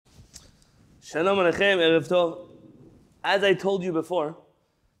Shalom Aleichem, Erev Tov. As I told you before,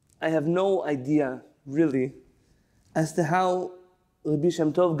 I have no idea, really, as to how Rabbi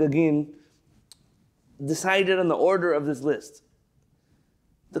Shem Tov Gagin decided on the order of this list.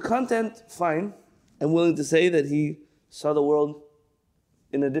 The content, fine. I'm willing to say that he saw the world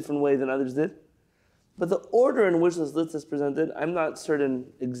in a different way than others did. But the order in which this list is presented, I'm not certain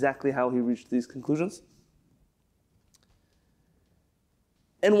exactly how he reached these conclusions.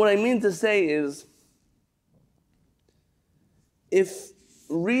 And what I mean to say is, if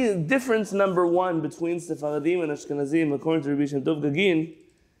difference number one between Sephardim and Ashkenazim, according to Rabbi Shem Tov Gagin,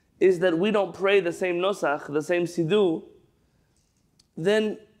 is that we don't pray the same nosach, the same siddur,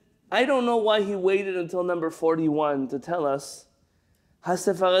 then I don't know why he waited until number 41 to tell us,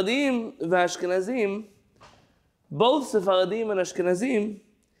 HaSephardim v'Ashkenazim, both Sephardim and Ashkenazim,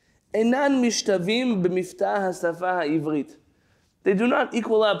 enan mishtavim b'miftah hasafa ha'ivrit. They do not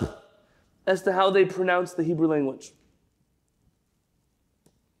equal up as to how they pronounce the Hebrew language.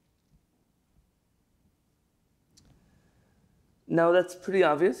 Now that's pretty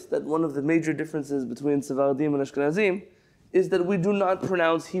obvious that one of the major differences between Sephardim and Ashkenazim is that we do not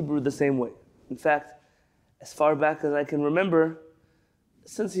pronounce Hebrew the same way. In fact, as far back as I can remember,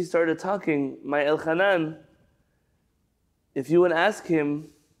 since he started talking, my Elchanan, if you would ask him,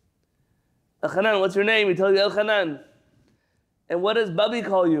 Elchanan, what's your name? He tells you Elchanan. And what does Babi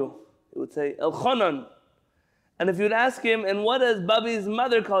call you? He would say Elchanan. And if you would ask him, and what does Babi's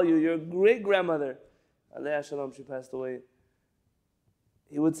mother call you? Your great-grandmother. Aleyha Shalom, she passed away.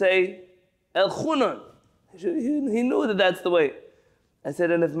 He would say Elchunan. He knew that that's the way. I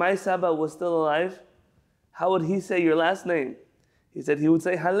said, and if my Saba was still alive, how would he say your last name? He said he would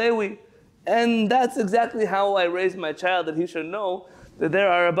say Halewi. And that's exactly how I raised my child, that he should know that there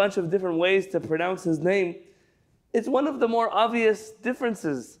are a bunch of different ways to pronounce his name. It's one of the more obvious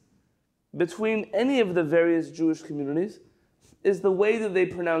differences between any of the various Jewish communities is the way that they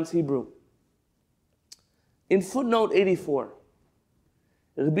pronounce Hebrew. In footnote 84,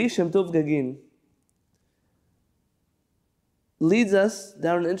 Rabbi Shem Tov Gagin leads us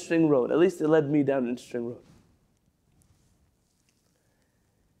down an interesting road. At least it led me down an interesting road.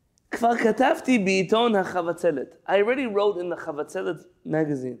 Kvar katavti bi'iton ha'chavatzelet. I already wrote in the Chavatzelet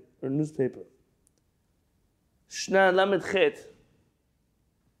magazine or newspaper. Shna Lamed Chet.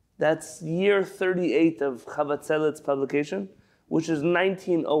 That's year 38 of Chavatzelet's publication, which is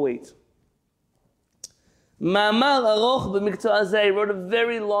 1908. Ma'amar aroch b'miktzah hazeh. I wrote a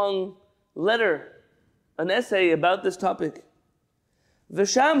very long letter, an essay about this topic.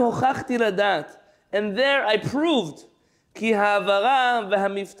 V'sham hochachti ladat. And there I proved ki ha'avara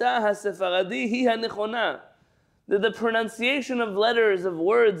v'hamiftah ha'sefaradi hi ha'nechona. That the pronunciation of letters, of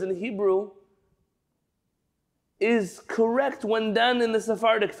words in Hebrew is correct when done in the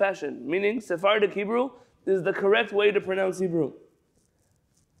Sephardic fashion. Meaning, Sephardic Hebrew is the correct way to pronounce Hebrew.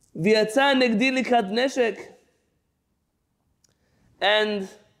 V'yatza negdi likat neshek. And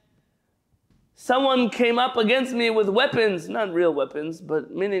someone came up against me with weapons, not real weapons,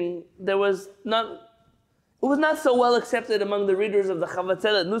 but meaning it was not so well accepted among the readers of the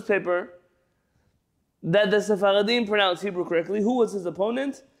Chavatzelet newspaper that the Sephardim pronounced Hebrew correctly. Who was his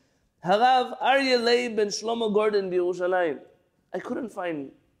opponent? Harav Aryeh Leib ben Shlomo Gordon b'Yerushalayim. I couldn't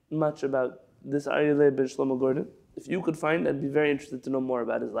find much about this Aryeh Leib ben Shlomo Gordon. If you could find, I'd be very interested to know more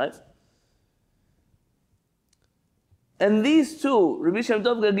about his life. And these two, Rabbi Shem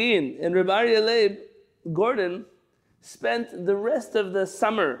Tov Gagin and Rabbi Aryeh Leib Gordon, spent the rest of the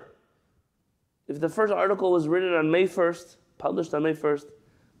summer. If the first article was written on May 1st, published on May 1st,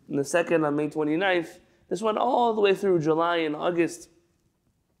 and the second on May 29th, this went all the way through July and August.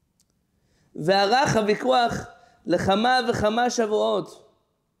 וארך הוויכוח לכמה וכמה שבועות.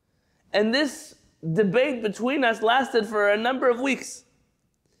 And this debate between us lasted for a number of weeks.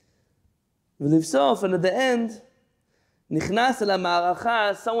 ולבסוף, and at the end, נכנס אל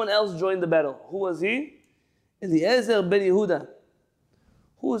המערכה, someone else joined the battle. Who was he? Eliezer ben Yehuda.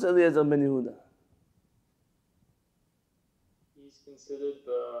 Who was Eliezer ben Yehuda? He's considered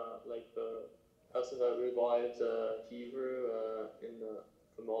the person that revived Hebrew in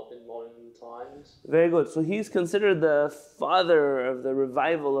modern times. Very good. So he's considered the father of the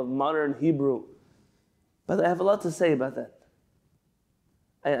revival of modern Hebrew. But I have a lot to say about that.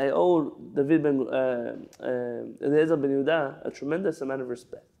 I owe David ben Eliezer ben Yehuda a tremendous amount of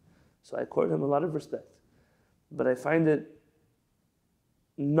respect. So I accord him a lot of respect. But I find it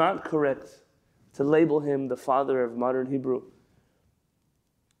not correct to label him the father of modern Hebrew.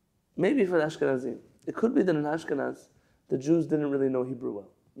 Maybe for the Ashkenazim. It could be that in Ashkenaz, the Jews didn't really know Hebrew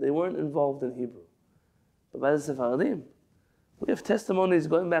well. They weren't involved in Hebrew. But by the Sephardim, We have testimonies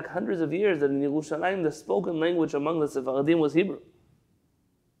going back hundreds of years that in Yerushalayim the spoken language among the Sephardim was Hebrew.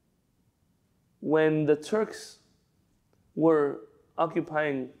 When the Turks were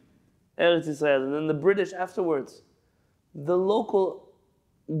occupying Eretz Israel, and then the British afterwards, the local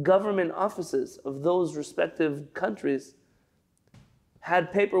government offices of those respective countries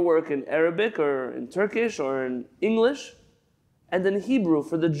had paperwork in Arabic or in Turkish or in English, and in Hebrew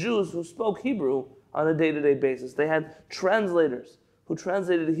for the Jews who spoke Hebrew on a day-to-day basis. They had translators who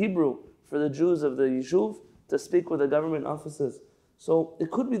translated Hebrew for the Jews of the Yishuv to speak with the government offices. So it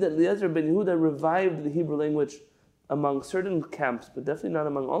could be that Eliezer ben Yehuda revived the Hebrew language among certain camps, but definitely not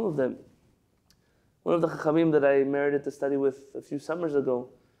among all of them. One of the Chachamim that I merited to study with a few summers ago,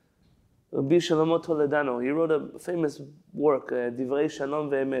 Rabbi Shlomo Toledano, he wrote a famous work, Divrei Shalom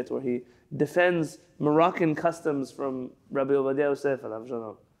Ve'emet, where he defends Moroccan customs from Rabbi Ovadia Yosef, alav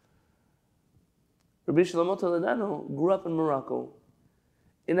shalom. Rabbi Shlomo Toledano grew up in Morocco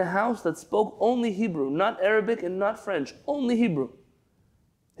in a house that spoke only Hebrew, not Arabic and not French, only Hebrew.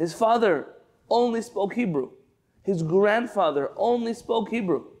 His father only spoke Hebrew. His grandfather only spoke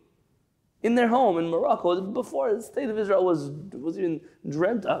Hebrew. In their home in Morocco, before the state of Israel was even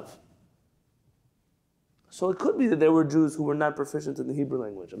dreamt of. So it could be that there were Jews who were not proficient in the Hebrew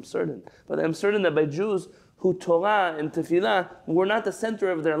language, I'm certain. But I'm certain that by Jews who Torah and Tefillah were not the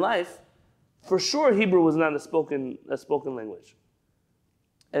center of their life, for sure Hebrew was not a spoken language.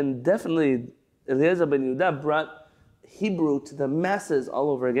 And definitely Eliezer ben Yehuda brought Hebrew to the masses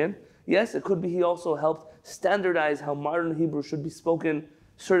all over again. Yes, it could be he also helped standardize how modern Hebrew should be spoken,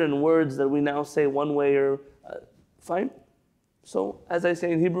 certain words that we now say one way or fine. So, as I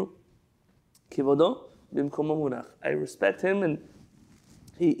say in Hebrew, Kivodo bimkomo munach. I respect him and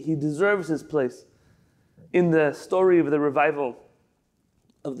he deserves his place in the story of the revival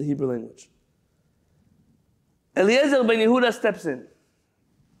of the Hebrew language. Eliezer ben Yehuda steps in.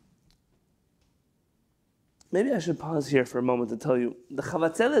 Maybe I should pause here for a moment to tell you, the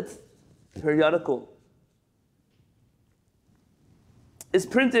Chavatzelet periodical is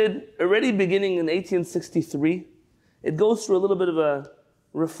printed already beginning in 1863. It goes through a little bit of a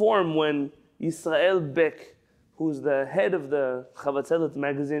reform when Yisrael Beck, who's the head of the Chavatzelet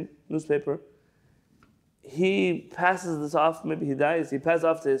magazine, newspaper, he passes this off, maybe he dies, he passes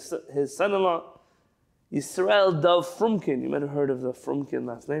off to his son-in-law, Yisrael Dov Frumkin, you might have heard of the Frumkin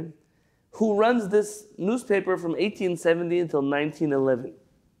last name, who runs this newspaper from 1870 until 1911.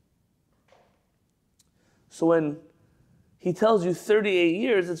 So when he tells you 38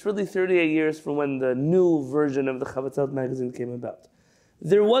 years, it's really 38 years from when the new version of the Chavatzelet magazine came about.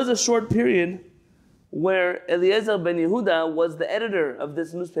 There was a short period where Eliezer ben Yehuda was the editor of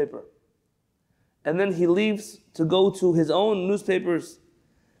this newspaper. And then he leaves to go to his own newspapers.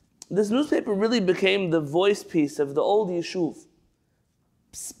 This newspaper really became the voice piece of the old Yishuv.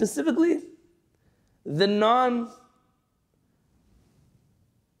 Specifically, the not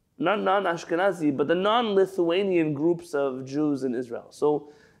non-Ashkenazi, but the non-Lithuanian groups of Jews in Israel.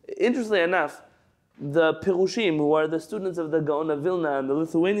 So, interestingly enough, the Pirushim, who are the students of the Gaon of Vilna and the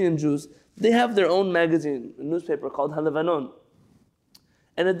Lithuanian Jews, they have their own magazine, a newspaper called HaLevanon.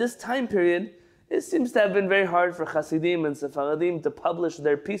 And at this time period, it seems to have been very hard for Hasidim and Sephardim to publish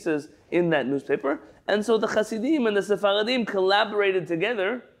their pieces in that newspaper. And so the Hasidim and the Sephardim collaborated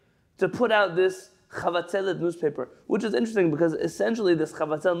together to put out this Chavatzelet newspaper, which is interesting because essentially this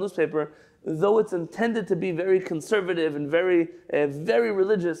Chavatzelet newspaper, though it's intended to be very conservative and very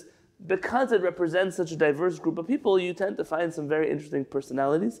religious, because it represents such a diverse group of people, you tend to find some very interesting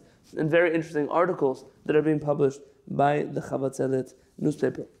personalities and very interesting articles that are being published by the Chavatzelet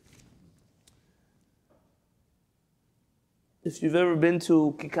newspaper. If you've ever been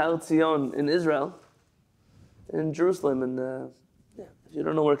to Kikar Tzion in Israel, in Jerusalem, and if you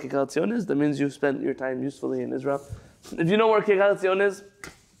don't know where Kikar Tzion is, that means you've spent your time usefully in Israel. If you know where Kikar Tzion is,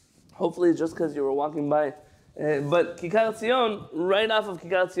 hopefully it's just because you were walking by. But Kikar Tzion, right off of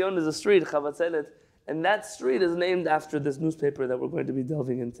Kikar Tzion is a street, Chavatzelet, and that street is named after this newspaper that we're going to be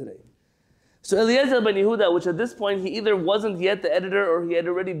delving in today. So Eliezer ben Yehuda, which at this point he either wasn't yet the editor or he had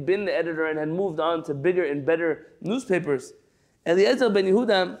already been the editor and had moved on to bigger and better newspapers, Eliezer ben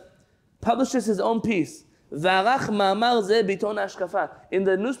Yehuda publishes his own piece, V'arach ma'amar zeh biton hashkafa. In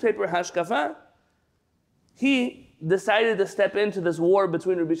the newspaper Hashkafa, he decided to step into this war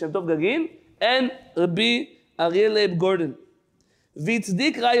between Rabbi Shem Tov Gagin and Rabbi Aryeh Leib Gordon.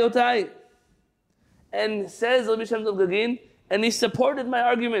 V'tzdik rayotai. And says Rabbi Shem Tov Gagin, and he supported my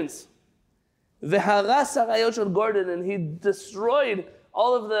arguments. V'haras harayot shel Gordon, and he destroyed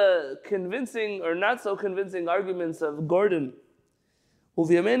all of the convincing or not so convincing arguments of Gordon.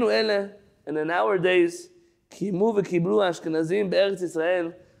 Uv'yamenu ele, and in our days, Kimu v'kiblu Ashkenazim be'eretz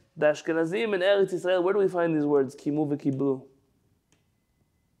Yisrael. The Ashkenazim in Eretz Yisrael, where do we find these words? Kimu v'kiblu.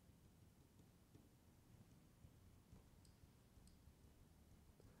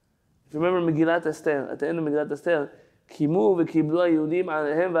 If you remember Megillat Esther, at the end of Megillat Esther, Kimu v'kiblu ha'Yehudim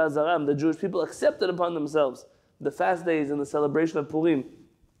alehem v'azaram. The Jewish people accepted upon themselves the fast days and the celebration of Purim.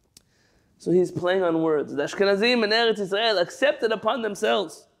 So he's playing on words. The Ashkenazim in Eretz Yisrael accepted upon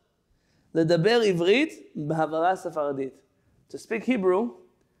themselves ledaber ivrit b'havara Sefaradit, to speak Hebrew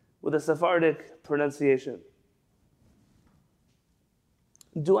with a Sephardic pronunciation.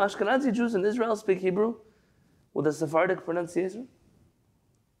 Do Ashkenazi Jews in Israel speak Hebrew with a Sephardic pronunciation?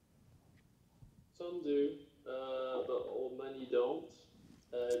 Some do, but many don't.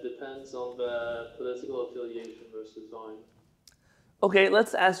 It depends on the political affiliation versus mine. Okay,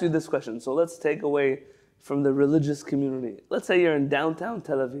 let's ask you this question. So let's take away from the religious community. Let's say you're in downtown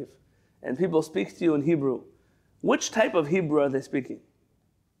Tel Aviv and people speak to you in Hebrew. Which type of Hebrew are they speaking?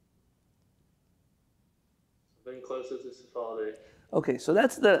 Something closer to Sephardic. Okay, so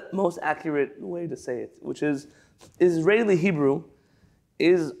that's the most accurate way to say it, which is Israeli Hebrew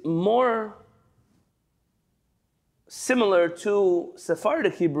is more similar to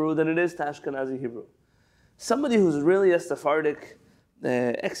Sephardic Hebrew than it is to Ashkenazi Hebrew. Somebody who's really a Sephardic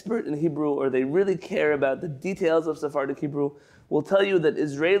expert in Hebrew, or they really care about the details of Sephardic Hebrew, will tell you that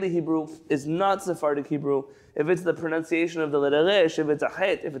Israeli Hebrew is not Sephardic Hebrew. If it's the pronunciation of the letter resh, if it's a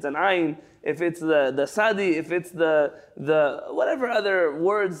het, if it's an ayin, if it's the sadi, if it's the whatever other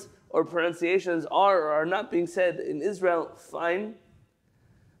words or pronunciations are or are not being said in Israel, fine.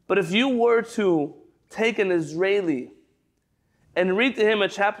 But if you were to take an Israeli and read to him a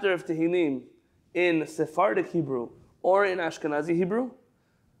chapter of Tehillim in Sephardic Hebrew or in Ashkenazi Hebrew,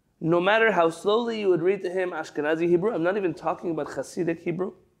 no matter how slowly you would read to him Ashkenazi Hebrew, I'm not even talking about Hasidic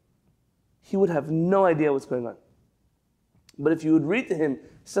Hebrew, he would have no idea what's going on. But if you would read to him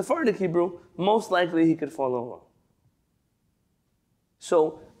Sephardic Hebrew, most likely he could follow along.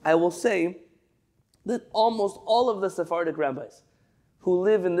 So I will say that almost all of the Sephardic rabbis who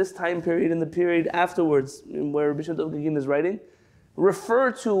live in this time period and the period afterwards, where Rabbi Shem Tov Gagin is writing,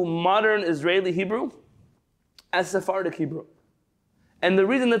 refer to modern Israeli Hebrew as Sephardic Hebrew. And the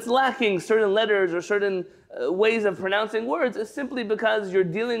reason it's lacking certain letters or certain ways of pronouncing words is simply because you're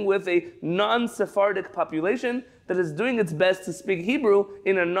dealing with a non-Sephardic population that is doing its best to speak Hebrew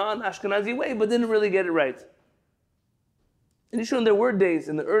in a non-Ashkenazi way, but didn't really get it right. And Yeshua, there were days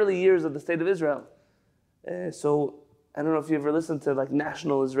in the early years of the State of Israel. So I don't know if you ever listened to like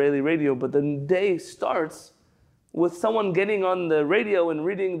national Israeli radio, but the day starts with someone getting on the radio and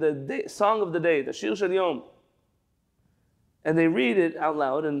reading the song of the day, the Shir Shel Yom. And they read it out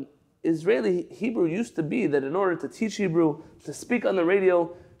loud. And Israeli Hebrew used to be that in order to teach Hebrew, to speak on the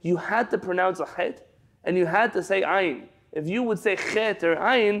radio, you had to pronounce a chet and you had to say ayin. If you would say chet or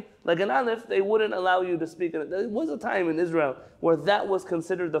ayin, like an aleph, they wouldn't allow you to speak in it. There was a time in Israel where that was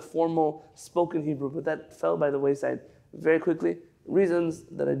considered the formal spoken Hebrew, but that fell by the wayside very quickly. Reasons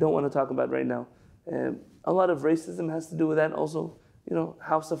that I don't want to talk about right now. A lot of racism has to do with that also. You know,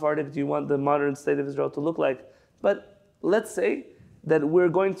 how Sephardic do you want the modern state of Israel to look like? But let's say that we're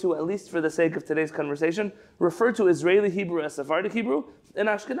going to, at least for the sake of today's conversation, refer to Israeli Hebrew as Sephardic Hebrew and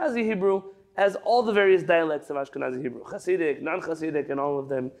Ashkenazi Hebrew as all the various dialects of Ashkenazi Hebrew, Hasidic, non-Hasidic, and all of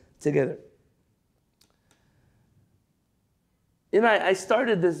them together. You know, I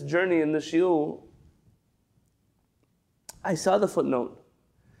started this journey in the shiur. I saw the footnote.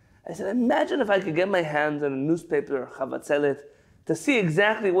 I said, imagine if I could get my hands on a newspaper, Chavatzelet, to see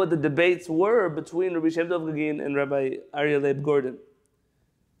exactly what the debates were between Rabbi Shem Tov Gagin and Rabbi Aryeh Leib Gordon.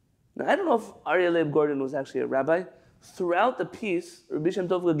 Now, I don't know if Aryeh Leib Gordon was actually a rabbi. Throughout the piece, Rabbi Shem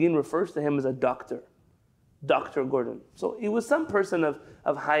Tov Gagin refers to him as a doctor, Dr. Gordon. So he was some person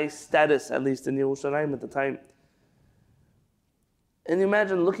of high status, at least in Yerushalayim at the time. And you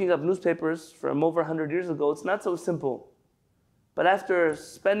imagine looking up newspapers from over 100 years ago, it's not so simple. But after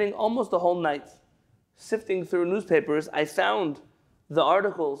spending almost a whole night sifting through newspapers, I found the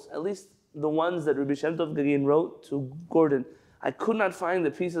articles, at least the ones that Rabbi Shem Tov Gagin wrote to Gordon. I could not find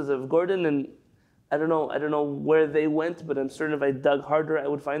the pieces of Gordon, and I don't know where they went, but I'm certain if I dug harder, I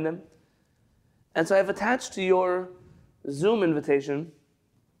would find them. And so I've attached to your Zoom invitation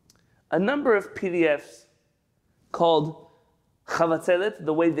a number of PDFs called Chavatzelet,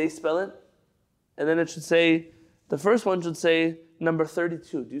 the way they spell it. And then it should say, the first one should say number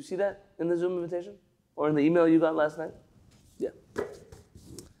 32. Do you see that in the Zoom invitation? Or in the email you got last night? Yeah.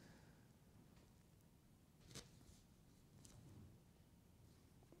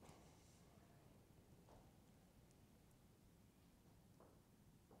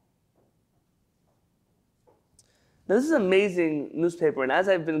 Now this is an amazing newspaper, and as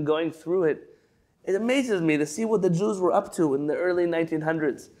I've been going through it, it amazes me to see what the Jews were up to in the early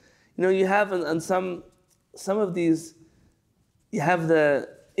 1900s. You know, you have on some of these, you have the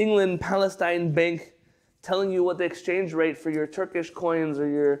England-Palestine Bank telling you what the exchange rate for your Turkish coins or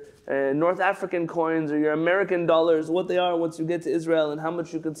your North African coins or your American dollars, what they are once you get to Israel and how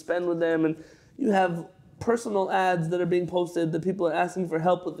much you can spend with them. And you have personal ads that are being posted, that people are asking for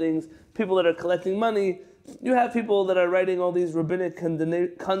help with things, people that are collecting money. You have people that are writing all these rabbinic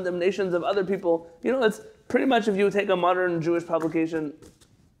condemnations of other people. You know, it's pretty much, if you take a modern Jewish publication,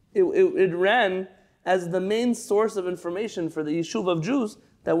 it ran as the main source of information for the Yishuv of Jews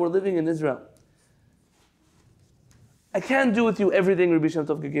that were living in Israel. I can't do with you everything Rabbi Shem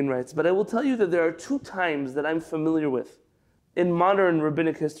Tov Gagin writes, but I will tell you that there are two times that I'm familiar with in modern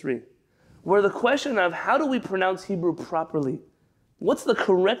rabbinic history where the question of how do we pronounce Hebrew properly, what's the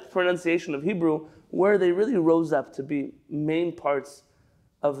correct pronunciation of Hebrew, where they really rose up to be main parts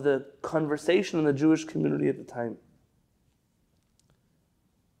of the conversation in the Jewish community at the time.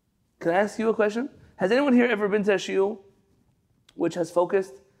 Can I ask you a question? Has anyone here ever been to a shiur which has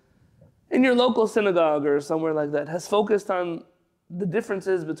focused, in your local synagogue or somewhere like that, has focused on the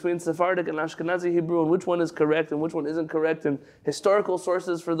differences between Sephardic and Ashkenazi Hebrew and which one is correct and which one isn't correct and historical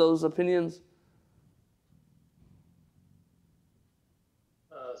sources for those opinions?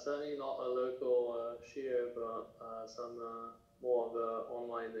 Certainly not a local shiur, but some more of the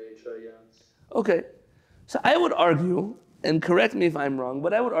online nature, yes. Okay, so I would argue, and correct me if I'm wrong,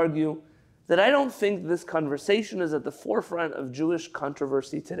 but I would argue that I don't think this conversation is at the forefront of Jewish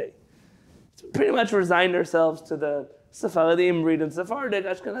controversy today. It's pretty much resigned ourselves to the Sephardim read in Sephardic,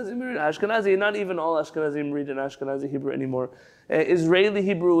 Ashkenazim read in Ashkenazi. Not even all Ashkenazim read in Ashkenazi Hebrew anymore. Israeli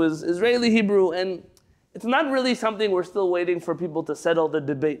Hebrew is Israeli Hebrew, and it's not really something we're still waiting for people to settle the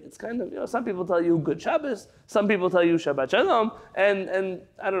debate. It's kind of, some people tell you Good Shabbos, some people tell you Shabbat Shalom, and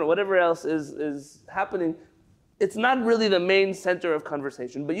I don't know, whatever else is happening. It's not really the main center of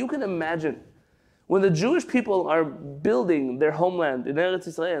conversation. But you can imagine when the Jewish people are building their homeland in Eretz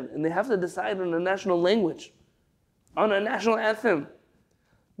Yisrael, and they have to decide on a national language, on a national anthem.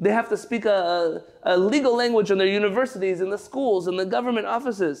 They have to speak a legal language in their universities, in the schools, in the government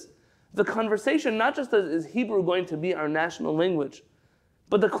offices. The conversation, not just is Hebrew going to be our national language,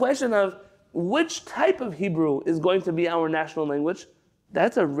 but the question of which type of Hebrew is going to be our national language,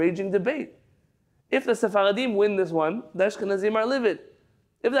 that's a raging debate. If the Sephardim win this one, the Ashkenazim are livid.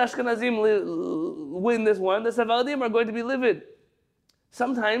 If the Ashkenazim win this one, the Sephardim are going to be livid.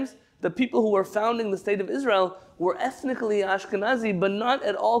 Sometimes the people who were founding the state of Israel were ethnically Ashkenazi, but not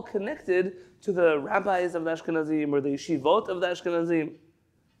at all connected to the rabbis of the Ashkenazim or the yeshivot of the Ashkenazim.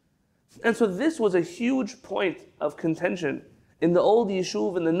 And so this was a huge point of contention in the old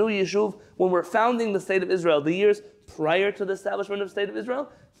Yishuv and the new Yishuv when we're founding the state of Israel, the years prior to the establishment of the state of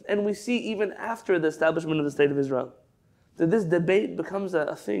Israel, and we see even after the establishment of the state of Israel, that this debate becomes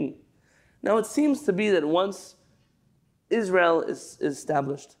a thing. Now it seems to be that once Israel is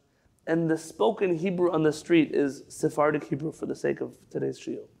established, and the spoken Hebrew on the street is Sephardic Hebrew for the sake of today's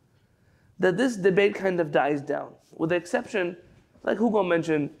shiur, that this debate kind of dies down, with the exception, like Hugo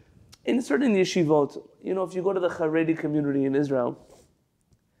mentioned, in certain yeshivot, if you go to the Haredi community in Israel,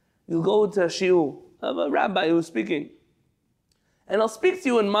 you'll go to a shiur of a rabbi who's speaking, and I'll speak to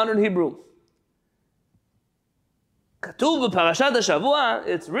you in modern Hebrew. Katuv b'Parashat HaShavua,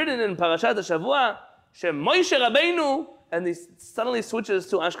 it's written in Parashat HaShavua, Moshe Rabbeinu, and he suddenly switches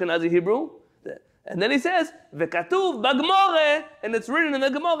to Ashkenazi Hebrew, and then he says, V'katuv b'Gemoreh, and it's written in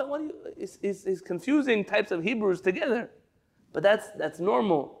the Gemoreh. He's confusing types of Hebrews together. But that's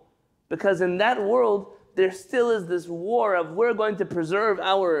normal. Because in that world, there still is this war of we're going to preserve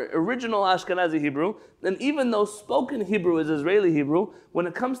our original Ashkenazi Hebrew, and even though spoken Hebrew is Israeli Hebrew, when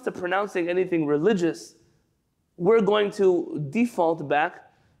it comes to pronouncing anything religious, we're going to default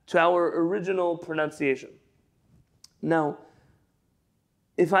back to our original pronunciation. Now,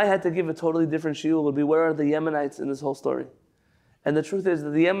 if I had to give a totally different shiur, it would be where are the Yemenites in this whole story? And the truth is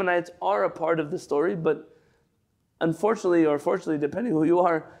that the Yemenites are a part of the story, but unfortunately, or fortunately, depending who you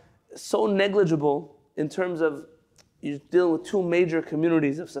are, so negligible in terms of you're dealing with two major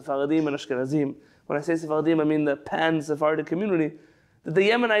communities of Sephardim and Ashkenazim. When I say Sephardim, I mean the pan-Sephardic community. That the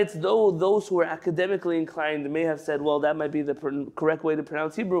Yemenites, though those who are academically inclined may have said, well, that might be the correct way to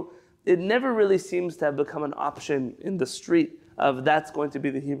pronounce Hebrew, it never really seems to have become an option in the street of that's going to be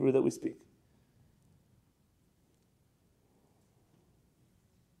the Hebrew that we speak.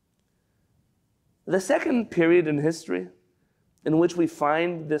 The second period in history in which we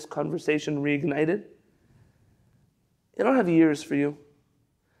find this conversation reignited, I don't have years for you.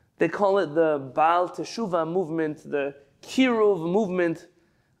 They call it the Baal Teshuvah movement, the Kiruv movement.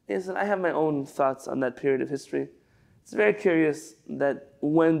 Listen, I have my own thoughts on that period of history. It's very curious that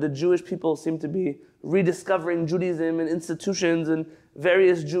when the Jewish people seem to be rediscovering Judaism and institutions and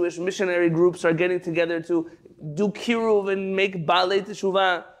various Jewish missionary groups are getting together to do Kiruv and make Baalei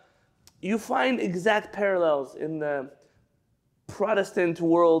Teshuvah, you find exact parallels in the Protestant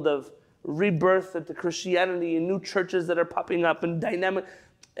world of rebirth into Christianity and new churches that are popping up and dynamic.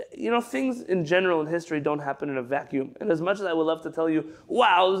 Things in general in history don't happen in a vacuum. And as much as I would love to tell you,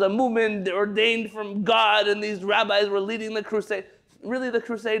 wow, it was a movement ordained from God and these rabbis were leading the crusade. Really, the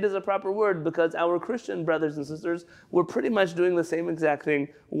crusade is a proper word because our Christian brothers and sisters were pretty much doing the same exact thing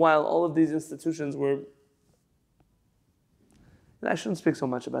while all of these institutions were. And I shouldn't speak so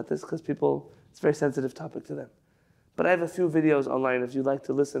much about this because it's a very sensitive topic to them. But I have a few videos online if you'd like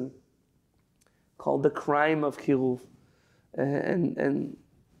to listen called The Crime of Kiruv. And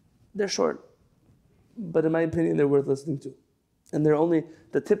they're short, but in my opinion, they're worth listening to. And they're only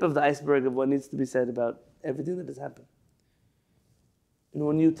the tip of the iceberg of what needs to be said about everything that has happened. And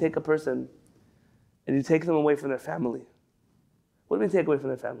when you take a person and you take them away from their family, what do you mean take away from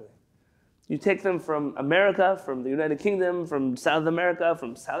their family? You take them from America, from the United Kingdom, from South America,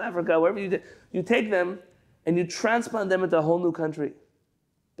 from South Africa, wherever you take them and you transplant them into a whole new country.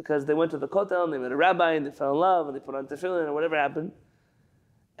 Because they went to the Kotel and they met a rabbi and they fell in love and they put on tefillin or whatever happened.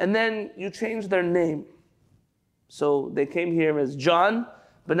 And then you change their name. So they came here as John,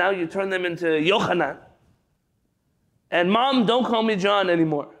 but now you turn them into Yochanan. And mom, don't call me John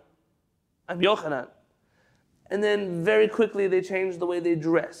anymore. I'm Yochanan. And then very quickly they change the way they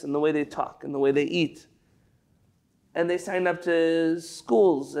dress and the way they talk and the way they eat. And they sign up to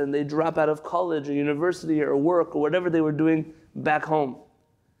schools and they drop out of college or university or work or whatever they were doing back home.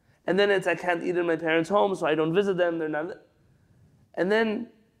 And then I can't eat in my parents' home, so I don't visit them. They're not. And then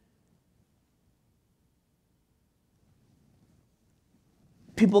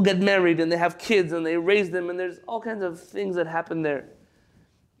people get married and they have kids and they raise them and there's all kinds of things that happen there.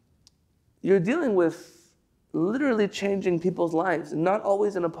 You're dealing with literally changing people's lives, and not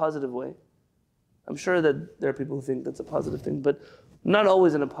always in a positive way. I'm sure that there are people who think that's a positive thing, but not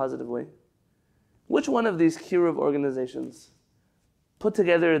always in a positive way. Which one of these Kiruv organizations put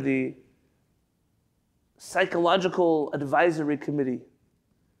together the psychological advisory committee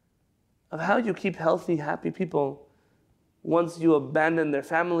of how you keep healthy, happy people once you abandon their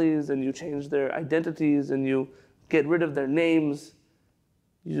families and you change their identities and you get rid of their names,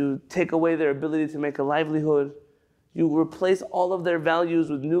 you take away their ability to make a livelihood, you replace all of their values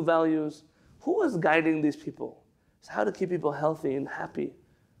with new values. Who is guiding these people? It's how to keep people healthy and happy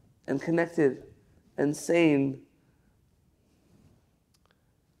and connected and sane.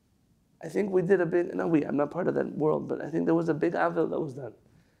 I think we did I'm not part of that world, but I think there was a big avil that was done.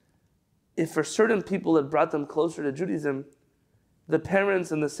 If for certain people it brought them closer to Judaism, the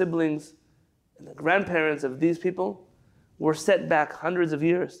parents and the siblings and the grandparents of these people were set back hundreds of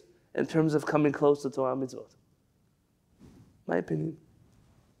years in terms of coming close to Torah mitzvot. My opinion.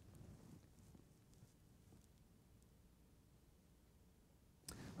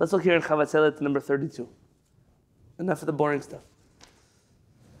 Let's look here in Chavatzelet number 32. Enough of the boring stuff.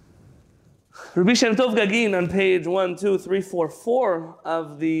 Rabbi Shem Tov Gagin on page 1, 2, 3, 4, 4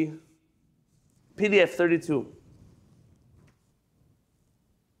 of the PDF 32.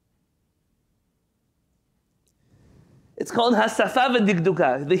 It's called Hasafa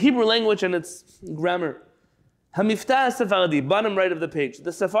v'Dikduka, the Hebrew language and its grammar. Hamiftah Sephardi, bottom right of the page,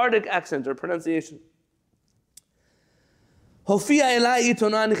 the Sephardic accent or pronunciation. Hofia elai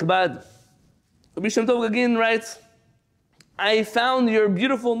itona nichbad. Rabbi Shem Tov Gagin writes, I found your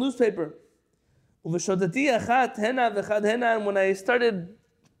beautiful newspaper. Uv'shodati achat hena v'chad hena, and when I started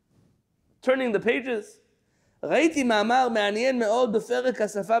turning the pages, ראיתי מאמר מעניין מאוד בפרק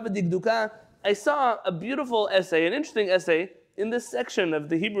השפה ודקדוקה. I saw a beautiful essay, an interesting essay, in this section of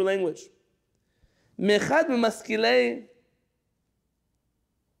the Hebrew language. מאחד ממשכילי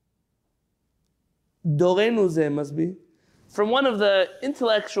דורנו זה must be, from one of the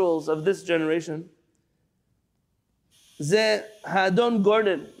intellectuals of this generation. זה האדון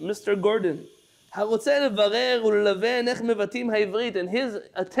גורדון, Mr. Gordon. הרוצה לברר וללבן איך מבטאים העברית, and his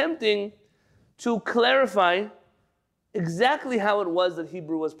attempting to clarify exactly how it was that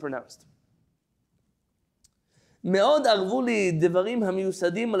Hebrew was pronounced. מאוד ערבו לי דברים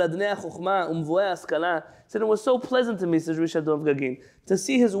המיוסדים על אדני החוכמה ומבואי ההשכלה. Said it was so pleasant to me, says Rabbi Shem Tov Gagin, to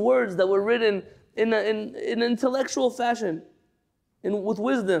see his words that were written in an intellectual fashion, with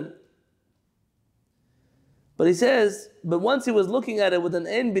wisdom. But he says, but once he was looking at it with an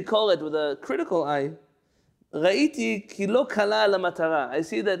ein bikoret, with a critical eye, ראיתי כי לא קלע למטרה. I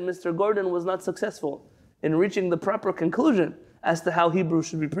see that Mr. Gordon was not successful in reaching the proper conclusion as to how Hebrew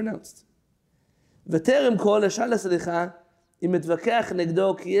should be pronounced. וטרם כל אשאל הסליחה אם מתווכח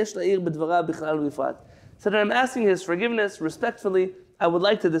נגדו כי יש להעיר בדבריו בכלל ובפרט. So that I'm asking his forgiveness respectfully. I would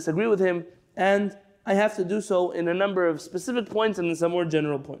like to disagree with him, and I have to do so in a number of specific points and in some more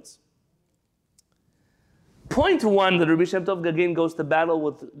general points. Point one that Rabbi Shem Tov Gagin goes to battle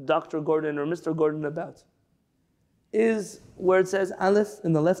with Dr. Gordon or Mr. Gordon about is where it says Aleph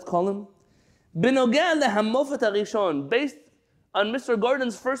in the left column, B'nogea lehamofet harishon, based on Mr.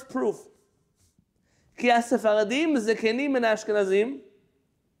 Gordon's first proof, ki ha-Sephardim zekenim min Ashkenazim,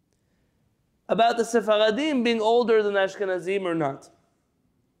 about the Sephardim being older than Ashkenazim or not.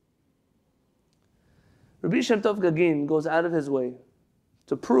 Rabbi Shem Tov Gagin goes out of his way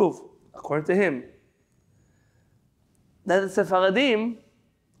to prove, according to him, that the Sephardim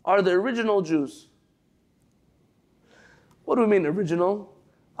are the original Jews. What do we mean original?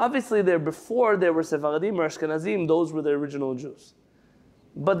 Obviously, before there were Sephardim or Ashkenazim, those were the original Jews.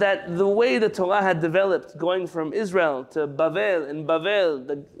 But that the way the Torah had developed, going from Israel to Bavel, and Bavel,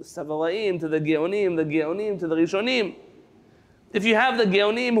 the Savaraim, to the Geonim to the Rishonim. If you have the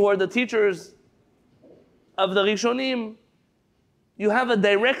Geonim who are the teachers of the Rishonim, you have a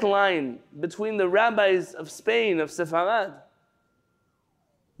direct line between the rabbis of Spain, of Sepharad,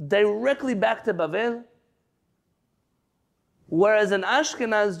 directly back to Bavel, whereas an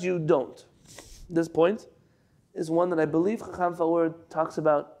Ashkenaz you don't. This point is one that I believe Chacham Fawad talks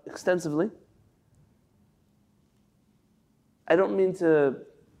about extensively. I don't mean to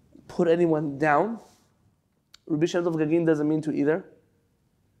put anyone down. Rabbi Shem Tov Gagin doesn't mean to either.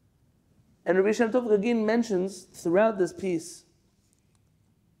 And Rabbi Shem Tov Gagin mentions throughout this piece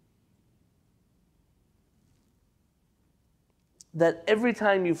that every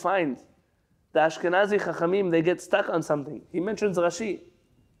time you find the Ashkenazi Chachamim, they get stuck on something. He mentions Rashi.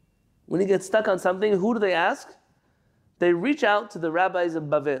 When he gets stuck on something, who do they ask? They reach out to the rabbis of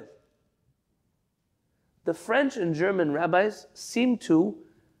Bavel. The French and German rabbis seem to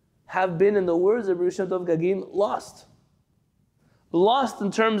have been, in the words of Rabbi Shem Tov Gagin, lost. Lost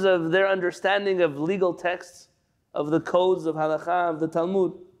in terms of their understanding of legal texts, of the codes of halakha, of the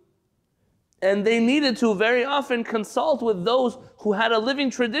Talmud. And they needed to very often consult with those who had a living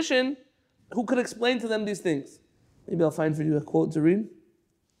tradition who could explain to them these things. Maybe I'll find for you a quote to read.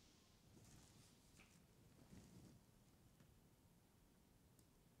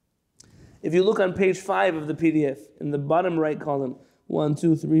 If you look on page 5 of the PDF, in the bottom right column, 1,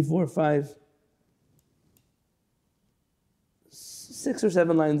 2, 3, 4, 5, 6 or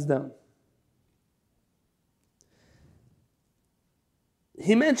 7 lines down.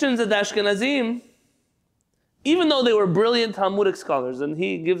 He mentions that the Ashkenazim, even though they were brilliant Talmudic scholars, and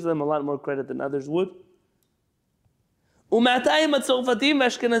he gives them a lot more credit than others would,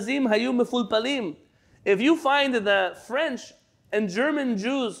 if you find that the French and German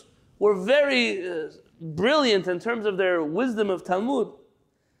Jews were very brilliant in terms of their wisdom of Talmud,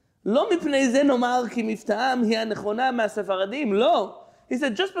 לא מפני זה נאמר כי מבטאם היא הנכונה מהספרדים, לא. He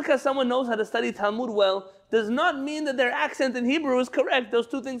said, just because someone knows how to study Talmud well does not mean that their accent in Hebrew is correct. Those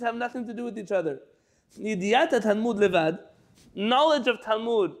two things have nothing to do with each other. ידיעת התלמוד לבד, knowledge of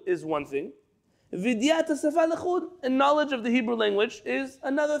Talmud is one thing. וידיעת השפה לחוד, and knowledge of the Hebrew language is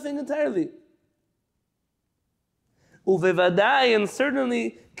another thing entirely. ובוודאי, and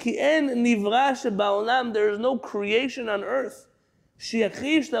certainly, כי אין נברא שבעולם, there is no creation on earth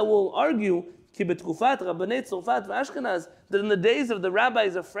שיכחיש, that will argue כי בתקופת רבני צרפת ואשכנז, that in the days of the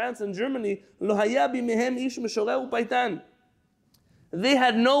rabbis of France and Germany, לא היה בימיהם איש משורר ופייטן. They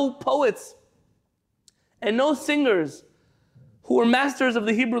had no poets and no singers who were masters of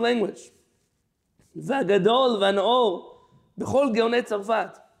the Hebrew language. והגדול והנאור בכל גאוני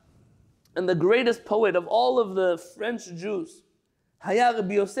צרפת. And the greatest poet of all of the French Jews, היה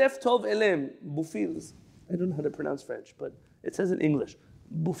רבי יוסף טוב אלם, Boufils. I don't know how to pronounce French, but it says in English,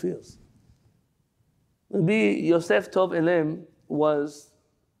 Boufils. Rabbi Yosef Tov Elem was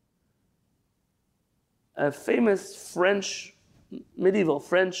a famous medieval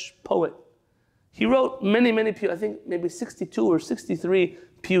French poet. He wrote many, I think maybe 62 or 63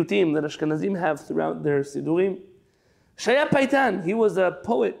 piyutim that Ashkenazim have throughout their sidurim. Shaya Paitan, he was a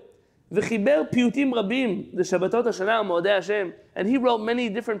poet. V'chiber piyutim rabim, the Shabbatot HaShana, Mo'odei Hashem, and he wrote many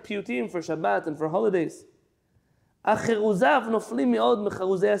different piyutim for Shabbat and for holidays. Acheruzav noflim me'od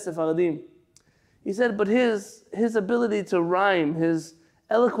mecharuzei HaSefaradim. He said, but his ability to rhyme, his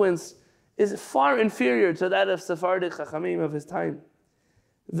eloquence, is far inferior to that of Sephardic Chachamim of his time.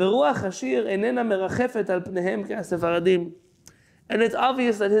 ורוח השיר איננה מרחפת על פניהם כהספרדים. And it's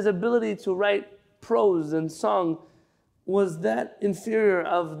obvious that his ability to write prose and song was that inferior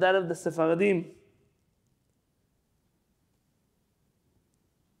of that of the Sephardim.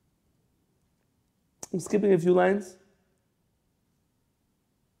 I'm skipping a few lines.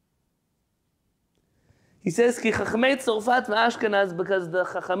 He says, Ki Chachamei Tzorfat ve'Ashkenaz, because the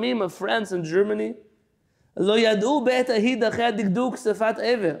Chachamim of France and Germany, Lo yad'u be'et ahid achei dikduk sefat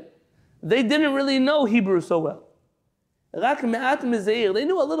ever. They didn't really know Hebrew so well. Rak me'at mezeir, they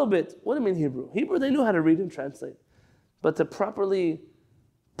knew a little bit. What do you mean Hebrew? Hebrew, they knew how to read and translate. But to properly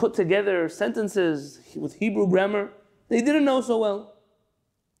put together sentences with Hebrew grammar, they didn't know so well.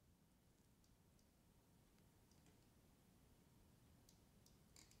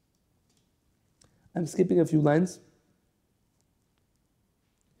 I'm skipping a few lines.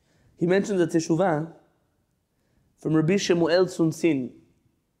 He mentions a teshuvah from Rabbi Shemuel Tzuntzin,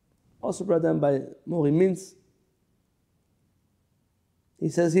 also brought down by Mori Mintz. He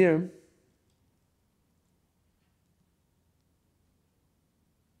says here,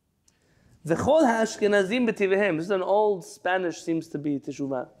 V'chol ha'ashkenazim b'tivehem. This is an old Spanish, seems to be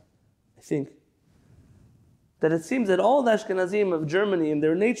teshuvah, I think. That it seems that all the Ashkenazim of Germany in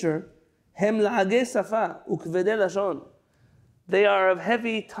their nature, hem la'agei safa ukvedei lashon. They are of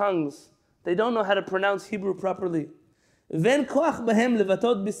heavy tongues. They don't know how to pronounce Hebrew properly. V'en koach b'hem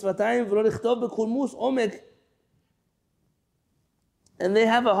levatot b'svatayim v'lo lichtov b'kulmus omek. And they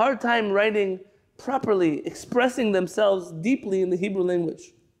have a hard time writing properly, expressing themselves deeply in the Hebrew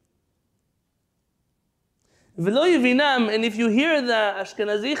language. V'lo yivinam, and if you hear the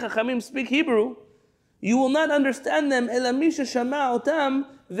Ashkenazi Chachamim speak Hebrew, you will not understand them ela mi sheshama otam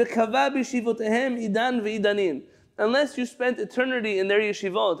v'kava b'yeshivotehem idan v'idanin. Unless you spent eternity in their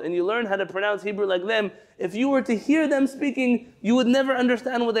yeshivot and you learn how to pronounce Hebrew like them, if you were to hear them speaking, you would never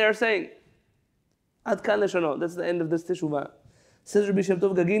understand what they are saying. Ad kan leshono. That's the end of this teshuvah. Says Rabbi Shem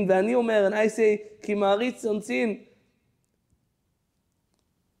Tov Gagin, v'ani omer, and I say, ki ma'aritz tzontzin,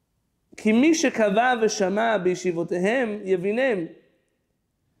 ki mi shekava v'shama b'yeshivotehem yevinem.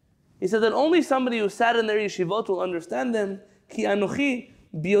 He said that only somebody who sat in their yeshivot will understand them. Ki anochi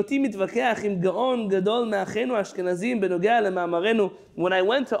bioti mitvakeach im gaon gadol me'achenu Ashkenazim benogea lema'amarenu. When I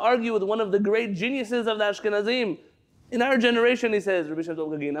went to argue with one of the great geniuses of the Ashkenazim in our generation, he says, Rabbi Shem Tov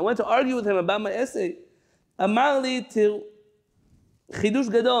Gagin, I went to argue with him about my essay. Amar li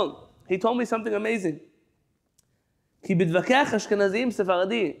chidush gadol. He told me something amazing. Ki bidvakeach Ashkenazim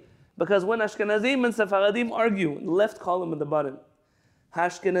Sephardi. Because when Ashkenazim and Sephardim argue, in the left column at the bottom,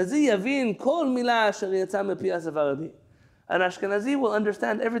 Ashkenazi yavin kol milah asher yatsa mepi haSephardi. An Ashkenazi will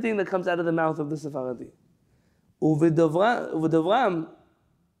understand everything that comes out of the mouth of the Sephardi. Uvedovram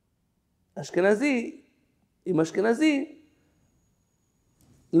Ashkenazi, im Ashkenazi,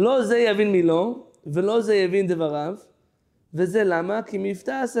 lo ze yavin milo, velo ze yavin devarav, וזה למה? כי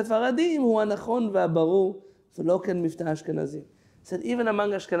מבטא הספרדים הוא הנכון והברור, ולא כן מבטא האשכנזים. Said even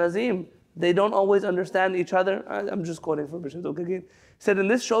among Ashkenazim, they don't always understand each other. I'm just quoting from Bishop Gagin. Said, and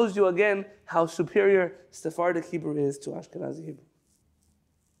this shows you again how superior Sephardic Hebrew is to Ashkenazi Hebrew.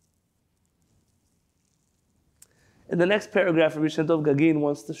 In the next paragraph, Rabbi Shem Tov Gagin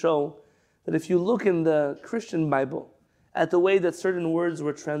wants to show that if you look in the Christian Bible at the way that certain words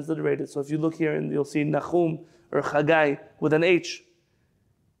were transliterated, so if you look here and you'll see Nachum or Chagai with an H,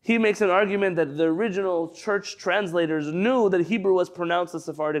 he makes an argument that the original church translators knew that Hebrew was pronounced the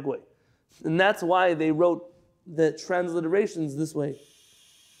Sephardic way. And that's why they wrote the transliterations this way.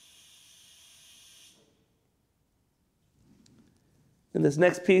 In this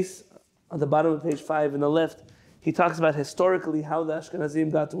next piece, on the bottom of page 5 in the left, he talks about historically how the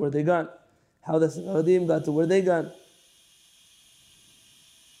Ashkenazim got to where they got, how the Sephardim got to where they got.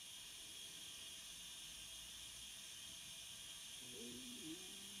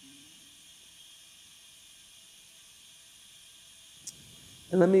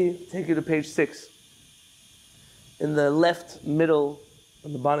 And let me take you to page 6. In the left middle,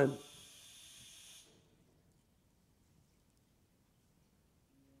 on the bottom.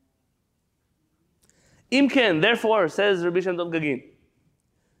 Imken, therefore, says Rabbi Shem Tov Gagin,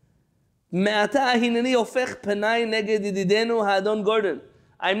 Me'ata hineni ofech penai neged yedidenu ha'adon Gordon.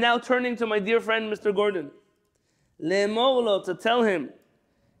 I'm now turning to my dear friend, Mr. Gordon. Le'emor lo, to tell him,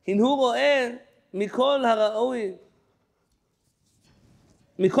 Hinhu ro'eh mikol ha'ra'oi.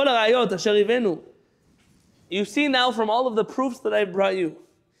 Mikol ha'rayot asher ivenu. You see now from all of the proofs that I brought you.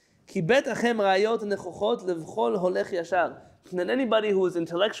 Ki bet achem rayot nechochot levchol holech yashar. That anybody who is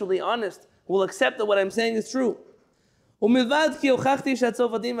intellectually honest will accept that what I'm saying is true. Umilvad ki ochachti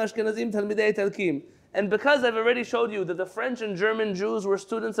she'atzofatim v'ashkenazim talmidei Italkim. And because I've already showed you that the French and German Jews were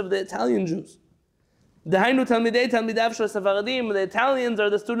students of the Italian Jews. Dehainu talmidei talmidav shel Sephardim. The Italians are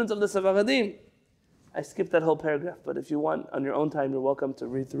the students of the Sephardim. I skipped that whole paragraph, but if you want, on your own time, you're welcome to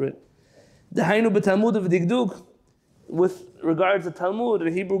read through it. Dehainu b'Talmud v'dikduk, with regards to Talmud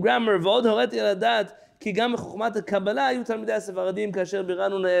and Hebrew grammar, v'od horeti al hadat, ki gam b'chokhmat Kabbalah ayu talmidei Sephardim kasher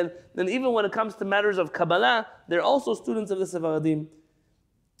biranu Nael. Then even when it comes to matters of Kabbalah, they're also students of the Sephardim.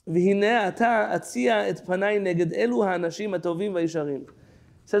 V'hinei ata atzia et panai neged elu ha'anashim hatovim v'yisharim.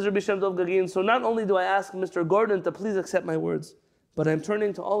 Says Rabbi Shem Tov Gagin, so not only do I ask Mr. Gordon to please accept my words, but I'm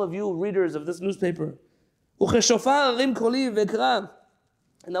turning to all of you readers of this newspaper. Ucheshofar arim koli v'ekra.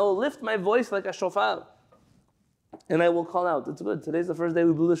 And I will lift my voice like a shofar. And I will call out. It's good. Today's the first day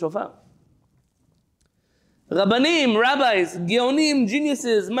we blew the shofar. Rabbanim, rabbis, geonim,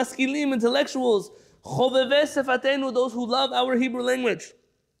 geniuses, maskilim, intellectuals, choveve sefatenu, those who love our Hebrew language.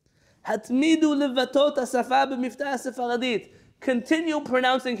 Hatmidu levatot hasafa b'miftah sefaradit. Continue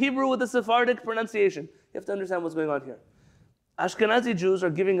pronouncing Hebrew with the Sephardic pronunciation. You have to understand what's going on here. Ashkenazi Jews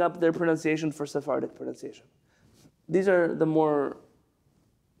are giving up their pronunciation for Sephardic pronunciation. These are the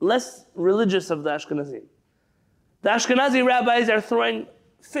less religious of the Ashkenazim. The Ashkenazi rabbis are throwing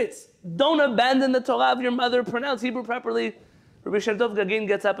fits. Don't abandon the Torah of your mother. Pronounce Hebrew properly. Rabbi Shem Tov Gagin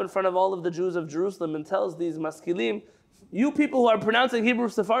gets up in front of all of the Jews of Jerusalem and tells these maskilim, you people who are pronouncing Hebrew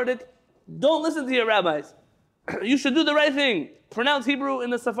Sephardic, don't listen to your rabbis. You should do the right thing. Pronounce Hebrew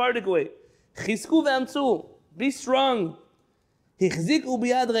in the Sephardic way. Chizku ve'amtzu. Be strong. Hichziku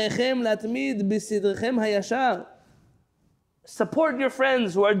biyad reichem latmid b'sidrechem hayashar. Support your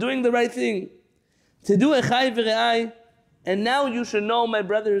friends who are doing the right thing. Tedu echai v're'ai. And now you should know, my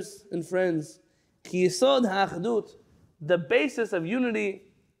brothers and friends, ki yesod ha'achdut, the basis of unity,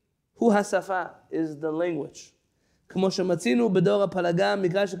 hu hasafa, is the language. כמו שמצאנו בדור הפלגה,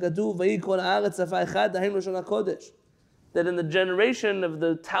 מקרא שכתוב, ויהי כל הארץ שפה אחת, דהיינו לשון הקודש. That in the generation of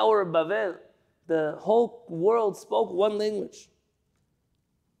the Tower of Babel, the whole world spoke one language.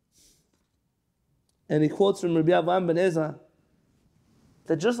 And he quotes from Rabbi Avraham ben Ezra,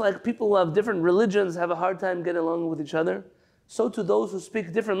 that just like people who have different religions have a hard time getting along with each other, so too those who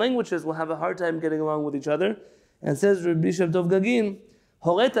speak different languages will have a hard time getting along with each other. And says Rabbi Shem Tov Gagin,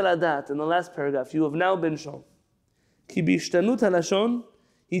 Horet al hadat, in the last paragraph, you have now been shown. Ki b'ishtanut halashon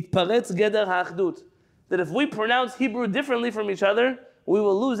yitparetz geder ha'achdut. That if we pronounce Hebrew differently from each other, we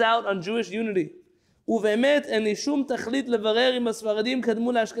will lose out on Jewish unity. Uve'emet en shum tachlit levarer im hasfaradim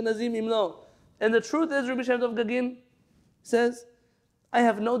kadmu la'ashkenazim im lo. And the truth is, Rabbi Shem Tov Gagin says, I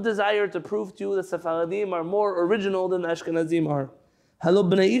have no desire to prove to you that Sephardim are more original than the Ashkenazim are. Halo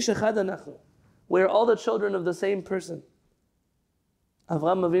b'nei ish echad anachnu. We are all the children of the same person.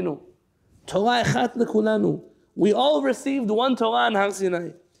 Avraham Avinu. Torah echat lekulanu. We all received one Torah on Har Sinai.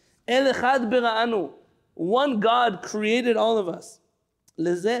 El echad bera'anu. One God created all of us.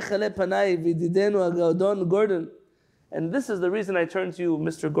 Lezeh chale panai v'yididenu ha'gadol Gordon. And this is the reason I turn to you,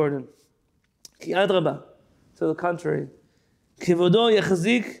 Mr. Gordon. Ki adraba. To the contrary. Kivodo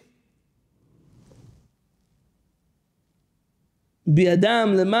yachzik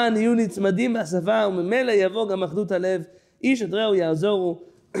בידם למען יהיו נצמדים בשפה וממילא יבוא גם אחדות הלב איש את רעהו יעזורו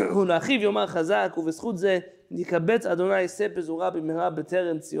ולאחיו יאמר חזק ובזכות זה יקבץ אדוני שא פזורה במהרה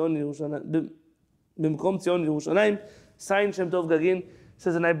בטרם ציון ירושלים במקום ציון ירושלים. Sign Shem Tov Gagin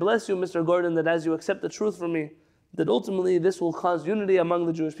says, and I bless you, Mr. Gordon, that as you accept the truth from me, that ultimately this will cause unity among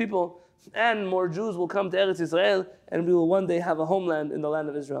the Jewish people, and more Jews will come to Eretz Israel, and we will one day have a homeland in the land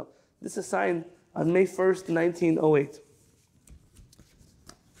of Israel. This is signed on May 1st, 1908.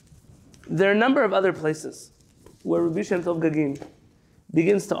 There are a number of other places where Rabbi Shem Tov Gagin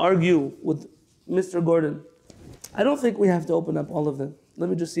begins to argue with Mr. Gordon. I don't think we have to open up all of them. Let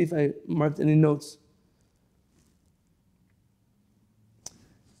me just see if I marked any notes.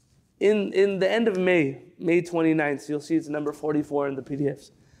 In the end of May 29th, you'll see it's number 44 in the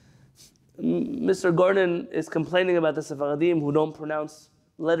PDFs. Mr. Gordon is complaining about the Sephardim who don't pronounce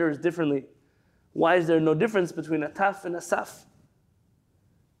letters differently. Why is there no difference between a taf and a saf?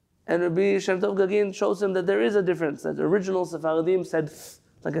 And Rabbi Shem Tov Gagin shows him that there is a difference, that the original Sephardim said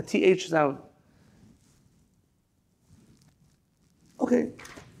like a th sound. Okay.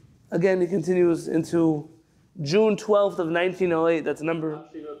 Again, he continues into June 12th of 1908. That's number...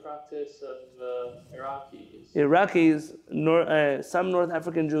 Actually, the practice of Iraqis. Iraqis, some North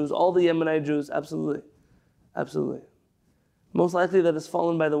African Jews, all the Yemenite Jews, absolutely. Absolutely. Most likely that has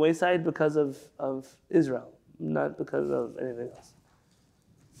fallen by the wayside because of Israel, not because of anything else.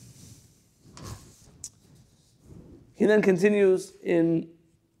 He then continues in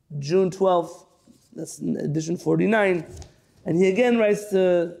June 12th, that's edition 49, and he again writes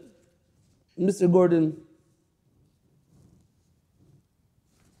to Mr. Gordon,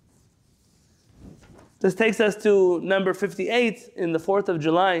 this takes us to number 58 in the 4th of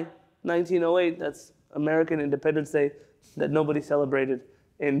July, 1908. That's American Independence Day that nobody celebrated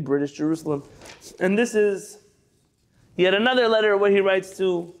in British Jerusalem. And this is yet another letter where he writes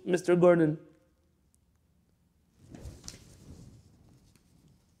to Mr. Gordon.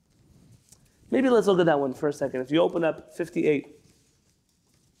 Maybe let's look at that one for a second. If you open up 58.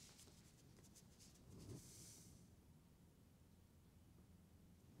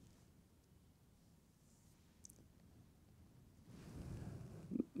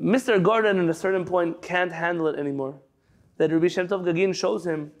 Mr. Gordon, at a certain point, can't handle it anymore. That Rabbi Shem Tov Gagin shows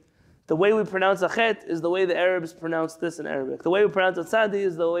him the way we pronounce achet is the way the Arabs pronounce this in Arabic. The way we pronounce atzadi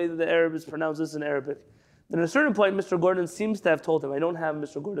is the way that the Arabs pronounce this in Arabic. Then at a certain point, Mr. Gordon seems to have told him, I don't have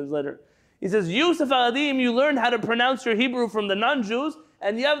Mr. Gordon's letter. He says, you Sephardim, you learned how to pronounce your Hebrew from the non-Jews,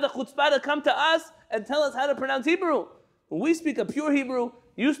 and you have the chutzpah to come to us and tell us how to pronounce Hebrew. When we speak a pure Hebrew,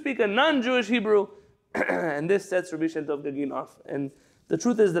 you speak a non-Jewish Hebrew, and this sets Rabbi Shem Tov Gagin off. And the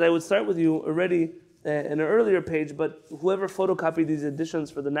truth is that I would start with you already in an earlier page, but whoever photocopied these editions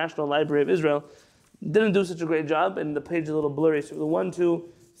for the National Library of Israel didn't do such a great job, and the page is a little blurry. So the 1, 2,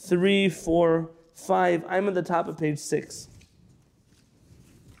 3, 4, 5, I'm at the top of page 6.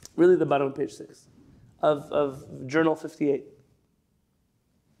 Really the bottom of page 6 of Journal 58.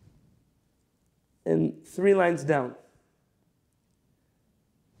 And 3 lines down.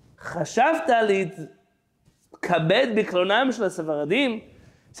 חשבת להתכבד בקלונם של הספרדים?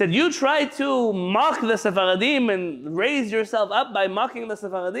 Said, you try to mock the Sephardim and raise yourself up by mocking the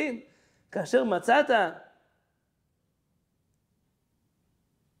Sephardim. כאשר מצאת,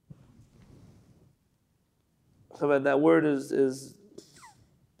 that word is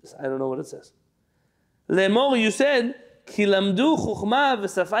I don't know what it says. Lemor, you said, ki lamdu chuchma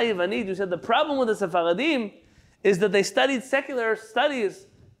v'safa Yavanit. You said the problem with the Sephardim is that they studied secular studies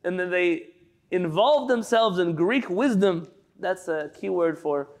and that they involved themselves in Greek wisdom. That's a key word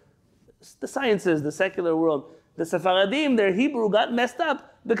for the sciences, the secular world. The Sephardim, their Hebrew got messed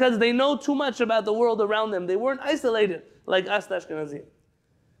up because they know too much about the world around them. They weren't isolated like us, the Ashkenazim.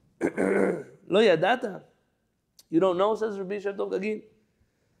 Lo yadata. You don't know, says Rabbi Shem Tov Gagin.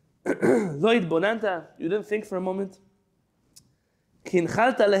 Lo התבוננת, you didn't think for a moment. כי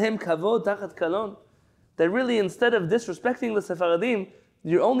הנחלת להם כבוד תחת קלון. That really, instead of disrespecting the Sephardim,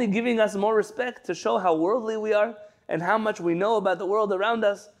 you're only giving us more respect to show how worldly we are and how much we know about the world around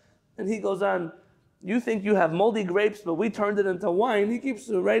us. And he goes on, you think you have moldy grapes, but we turned it into wine. He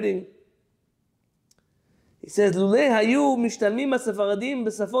keeps writing. He says, לולא היו משתלמים הספרדים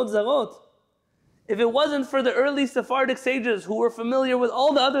בשפות זרות. If it wasn't for the early Sephardic sages who were familiar with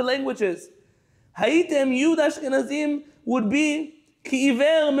all the other languages, Haitem Yud Ashkenazim would be ki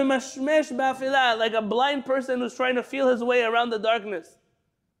iver memashmesh ba'afilah, like a blind person who's trying to feel his way around the darkness.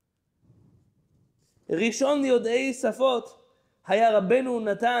 Rishon Yodei Safot Haya Rabbeinu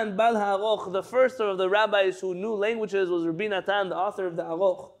Natan Bal HaAroch. The first of the rabbis who knew languages was Rabbi Natan, the author of the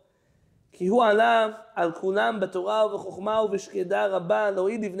Aroch. Ki hu ala al kulam b'torah v'chokhmah v'shkeda rabba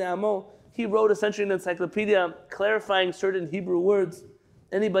lo'id ivnei amo. He wrote essentially an encyclopedia clarifying certain Hebrew words.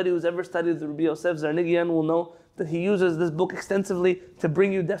 Anybody who's ever studied the Rabbi Yosef Zarnigian will know that he uses this book extensively to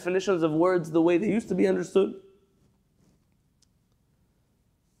bring you definitions of words the way they used to be understood.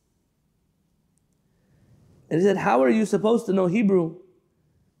 And he said, how are you supposed to know Hebrew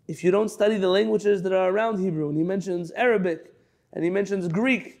if you don't study the languages that are around Hebrew? And he mentions Arabic, and he mentions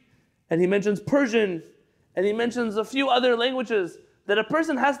Greek, and he mentions Persian, and he mentions a few other languages that a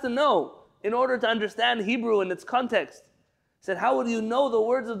person has to know in order to understand Hebrew in its context. He said, how would you know the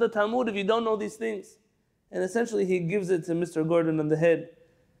words of the Talmud if you don't know these things? And essentially he gives it to Mr. Gordon on the head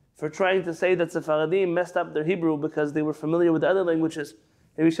for trying to say that Sephardim messed up their Hebrew because they were familiar with the other languages.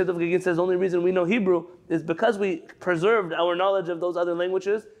 Rabbi Shem Tov Gagin says the only reason we know Hebrew is because we preserved our knowledge of those other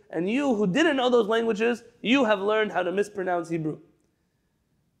languages, and you who didn't know those languages, you have learned how to mispronounce Hebrew.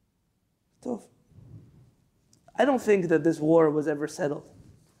 Tov. I don't think that this war was ever settled.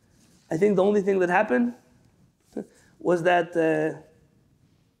 I think the only thing that happened was that they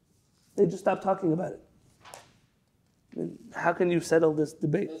just stopped talking about it. I mean, how can you settle this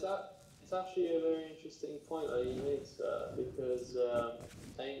debate? It's actually a very interesting point that you make, because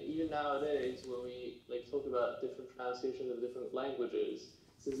I mean, even nowadays when we talk about different translations of different languages,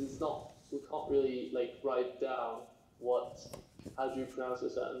 since we can't really write down how do you pronounce a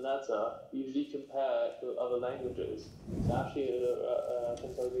certain letter, usually compare it with other languages. So actually,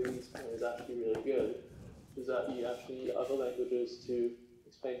 Pennsylvania's point is actually really good, is that you actually need other languages to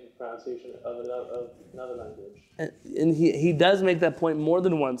explain the pronunciation of another language. And he does make that point more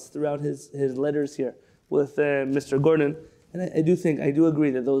than once throughout his letters here with Mr. Gordon. And I do agree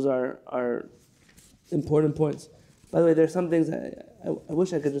that those are important points. By the way, there's some things I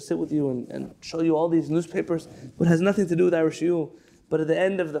wish I could just sit with you and show you all these newspapers, but it has nothing to do with Irish U. But at the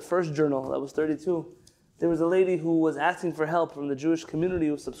end of the first journal, that was 32, there was a lady who was asking for help from the Jewish community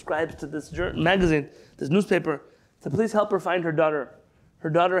who subscribes to this magazine, this newspaper, to please help her find her daughter. Her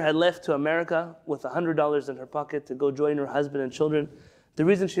daughter had left to America with $100 in her pocket to go join her husband and children. The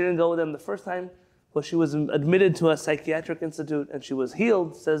reason she didn't go with them the first time was she was admitted to a psychiatric institute and she was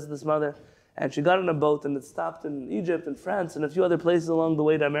healed, says this mother, and she got on a boat and it stopped in Egypt and France and a few other places along the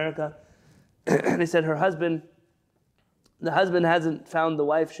way to America. And he said the husband hasn't found the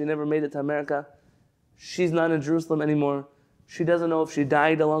wife, she never made it to America. She's not in Jerusalem anymore. She doesn't know if she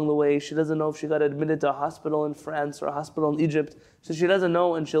died along the way. She doesn't know if she got admitted to a hospital in France or a hospital in Egypt. So she doesn't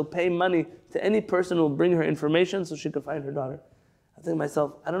know, and she'll pay money to any person who will bring her information so she can find her daughter. I think to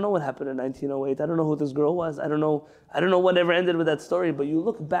myself, I don't know what happened in 1908. I don't know who this girl was. I don't know whatever ended with that story. But you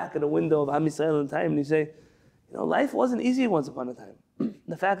look back at a window of Am Yisrael in time and you say, life wasn't easy once upon a time.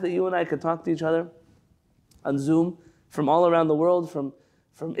 The fact that you and I could talk to each other on Zoom from all around the world, from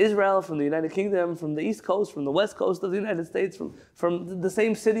Israel, from the United Kingdom, from the East Coast, from the West Coast of the United States, from the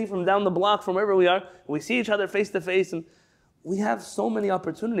same city, from down the block, from wherever we are. We see each other face to face, and we have so many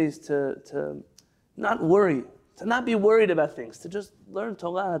opportunities to not worry, to not be worried about things, to just learn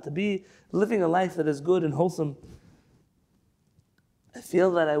Torah, to be living a life that is good and wholesome. I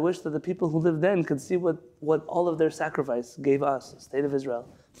feel that I wish that the people who lived then could see what all of their sacrifice gave us, the state of Israel,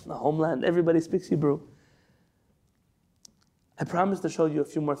 the homeland. Everybody speaks Hebrew. I promise to show you a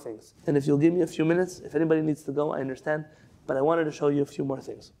few more things. And if you'll give me a few minutes, if anybody needs to go, I understand. But I wanted to show you a few more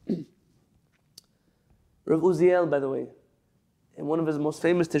things. Rav Uziel, by the way, in one of his most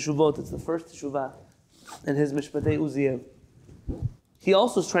famous teshuvot, it's the first teshuvah, in his Mishpatei Uziel, he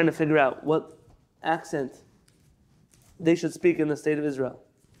also is trying to figure out what accent they should speak in the state of Israel.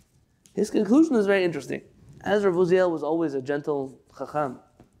 His conclusion is very interesting. As Rav Uziel was always a gentle chacham,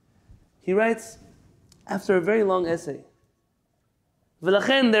 he writes, after a very long essay,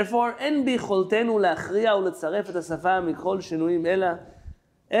 ולכן, therefore, אין ביכולתנו להכריע ולצרף את השפה מכל שינויים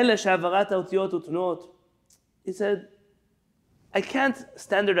אלא שהעברת האותיות ותנועות. He said, I can't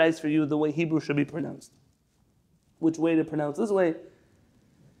standardize for you the way Hebrew should be pronounced. Which way to pronounce this way,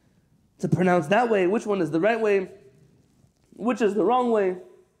 to pronounce that way, which one is the right way, which is the wrong way.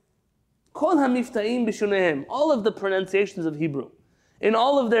 כל המבטאים בשוניהם, all of the pronunciations of Hebrew, in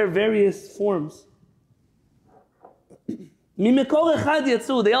all of their various forms. ממקור אחד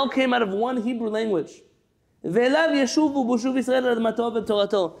יצאו, they all came out of one Hebrew language. ואליו ישובו בושוב ישראל על אדמתו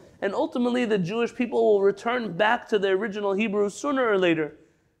ותורתו. And ultimately the Jewish people will return back to their original Hebrew sooner or later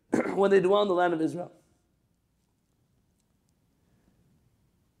when they dwell in the land of Israel.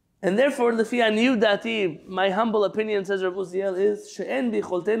 And therefore, לפי עניות דעתי, my humble opinion, says Rav Uziel, is שאין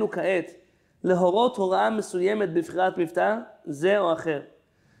ביכולתנו כעת להורות הוראה מסוימת בבחירת מבטא זה או אחר.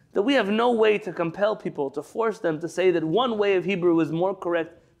 That we have no way to compel people, to force them to say that one way of Hebrew is more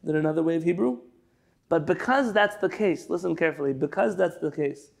correct than another way of Hebrew. But because that's the case, listen carefully, because that's the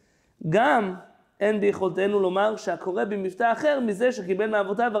case, גם אין ביכולתנו לומר שהקורא במבטא אחר מזה שקיבל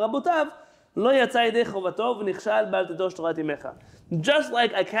מאבותיו ורבותיו לא יצא ידי חובתו ונכשל בעל תדוש תורת אמך. Just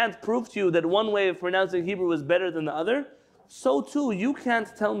like I can't prove to you that one way of pronouncing Hebrew is better than the other, so too you can't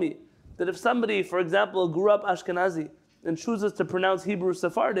tell me that if somebody, for example, grew up Ashkenazi and chooses to pronounce Hebrew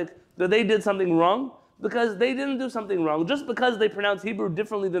Sephardic, that they did something wrong, because they didn't do something wrong. Just because they pronounce Hebrew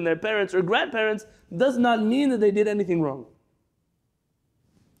differently than their parents or grandparents does not mean that they did anything wrong.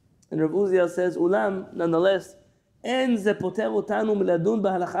 And Rav Uziel says, Ulam, nonetheless, אין זה פוטר אותנו מלדון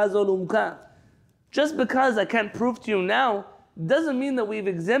בהלכה זו לעומקה. Just because I can't prove to you now doesn't mean that we've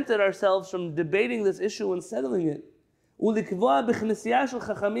exempted ourselves from debating this issue and settling it. ולקבוע בכנסייה של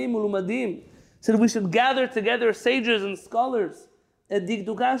חכמים מלומדים, so that we should gather together sages and scholars, את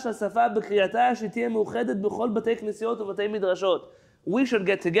דקדוקה של השפה בקריאתה שתהיה מאוחדת בכל בתי כנסיות ובתי מדרשות. We should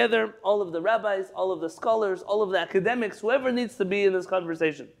get together, all of the rabbis, all of the scholars, all of the academics, whoever needs to be in this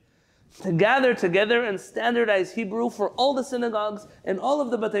conversation, to gather together and standardize Hebrew for all the synagogues and all of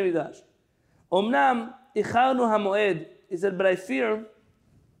the Batei Midrash. Omnam icharnu hamoed, he said, but I fear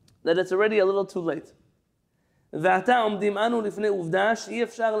that it's already a little too late. ועתה עומדים אנו לפני עובדה שאי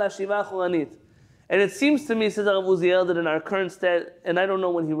אפשר להשיבה אחורנית. And it seems to me, says Rav Uziel, that in our current state, and I don't know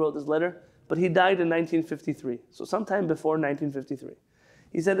when he wrote this letter, but he died in 1953, so sometime before 1953.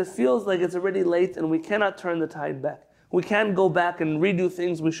 He said, it feels like it's already late and we cannot turn the tide back. We can't go back and redo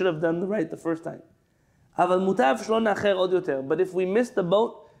things we should have done right the first time. But if we miss the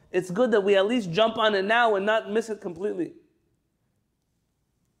boat, it's good that we at least jump on it now and not miss it completely.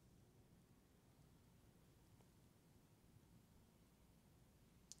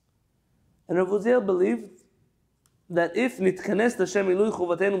 And Rav Uziel believed that if nitkanes Hashem ilui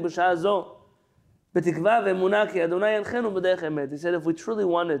chuvatenu b'sha'ah zo, b'tikva ve'emunah ki Adonai yanchenu b'derech emet. He said if we truly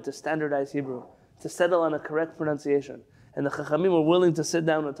wanted to standardize Hebrew, to settle on a correct pronunciation, and the Chachamim were willing to sit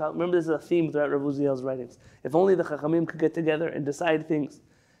down and talk. Remember, this is a theme throughout Rav Uziel's writings. If only the Chachamim could get together and decide things.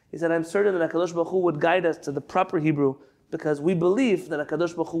 He said, I'm certain that HaKadosh Baruch Hu would guide us to the proper Hebrew, because we believe that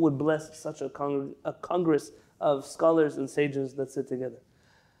HaKadosh Baruch Hu would bless such a congress of scholars and sages that sit together.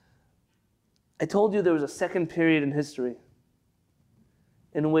 I told you there was a second period in history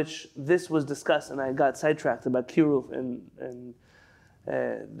in which this was discussed, and I got sidetracked about Kiruv and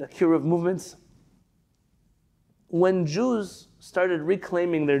the Kiruv movements. When Jews started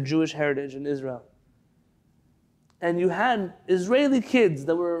reclaiming their Jewish heritage in Israel, and you had Israeli kids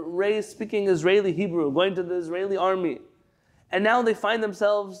that were raised speaking Israeli Hebrew, going to the Israeli army, and now they find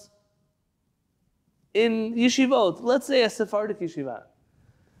themselves in yeshivot, let's say a Sephardic yeshiva,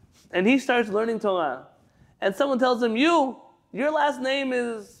 and he starts learning Torah, and someone tells him, your last name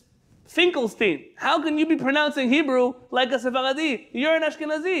is Finkelstein. How can you be pronouncing Hebrew like a Sephardi? You're an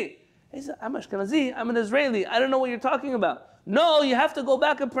Ashkenazi. He said, I'm Ashkenazi, I'm an Israeli, I don't know what you're talking about. No, you have to go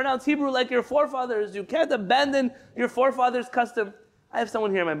back and pronounce Hebrew like your forefathers. You can't abandon your forefathers' custom. I have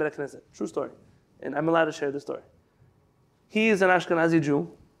someone here in my Beit Knesset, true story, and I'm allowed to share this story. He is an Ashkenazi Jew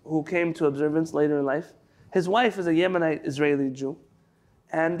who came to observance later in life. His wife is a Yemenite Israeli Jew,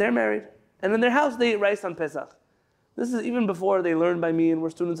 and they're married. And in their house, they eat rice on Pesach. This is even before they learned by me and were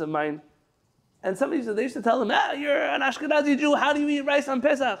students of mine. And somebody said, they used to tell them, you're an Ashkenazi Jew, how do you eat rice on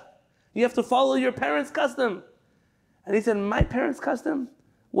Pesach? You have to follow your parents' custom. And he said, my parents' custom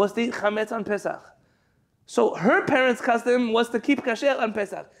was to eat chametz on Pesach. So her parents' custom was to keep kasher on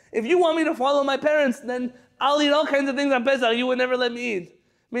Pesach. If you want me to follow my parents, then I'll eat all kinds of things on Pesach. You would never let me eat.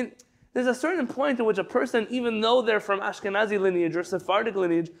 I mean, there's a certain point in which a person, even though they're from Ashkenazi lineage or Sephardic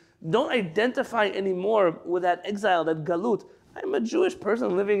lineage, don't identify anymore with that exile, that galut. I'm a Jewish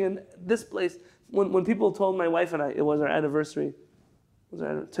person living in this place. When people told my wife and I, it was our anniversary.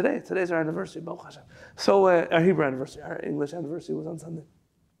 Today's our anniversary, Baruch Hashem. So our Hebrew anniversary, our English anniversary was on Sunday.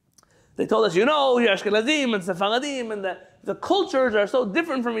 They told us, you're Ashkenazim and Sephardim, and the cultures are so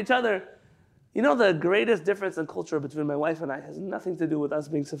different from each other. The greatest difference in culture between my wife and I has nothing to do with us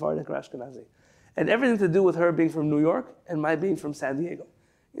being Sephardic or Ashkenazi, and everything to do with her being from New York and my being from San Diego.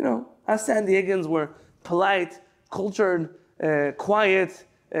 Us San Diegans were polite, cultured, quiet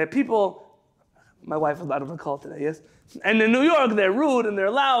people. My wife was out of a call today, yes? And in New York, they're rude, and they're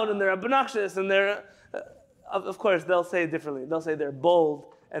loud, and they're obnoxious, and they're... of course, they'll say it differently. They'll say they're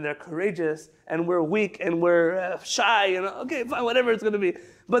bold, and they're courageous, and we're weak, and we're shy, and okay, fine, whatever it's going to be.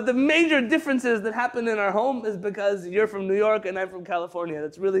 But the major differences that happen in our home is because you're from New York, and I'm from California.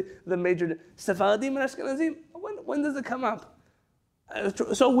 That's really the major... Sephardim and Ashkenazim, when does it come up?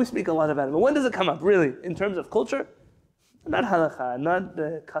 So we speak a lot about it, but when does it come up, really, in terms of culture? Not halakha, not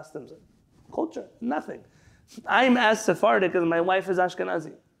customs. Culture, nothing. I'm as Sephardic as my wife is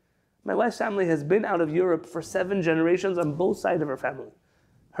Ashkenazi. My wife's family has been out of Europe for 7 generations on both sides of her family.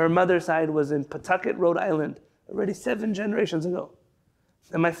 Her mother's side was in Pawtucket, Rhode Island, already 7 generations ago.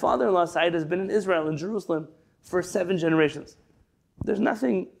 And my father-in-law's side has been in Israel, in Jerusalem, for 7 generations. There's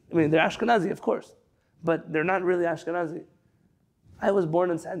nothing, they're Ashkenazi, of course, but they're not really Ashkenazi. I was born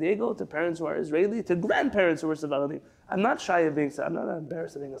in San Diego to parents who are Israeli, to grandparents who were Sephardi. I'm not shy of being, I'm not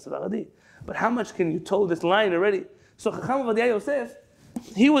embarrassed of being a Sephardi. But how much can you toe this line already? So Chacham Ovadia Yosef,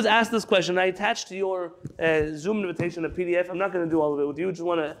 he was asked this question. I attached to your Zoom invitation a PDF. I'm not going to do all of it with you. Just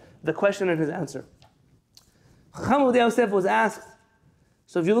want the question and his answer. Chacham Ovadia Yosef was asked.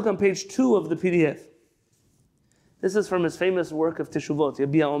 So if you look on page 2 of the PDF, this is from his famous work of Teshuvot,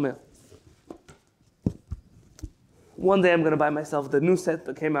 Yabia Omer. One day I'm going to buy myself the new set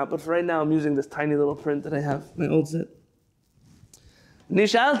that came out, but for right now I'm using this tiny little print that I have, my old set.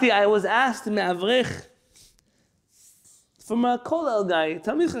 Nishalti, I was asked me'avrich, from a kollel guy,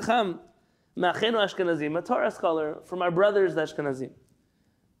 Talmid Chacham, me'achenu Ashkenazim, a Torah scholar, from our brothers the Ashkenazim.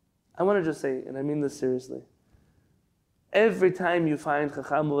 I want to just say, and I mean this seriously, every time you find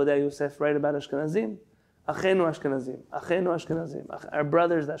Chacham Ovadia Yosef write about Ashkenazim, achenu Ashkenazim, achenu Ashkenazim, our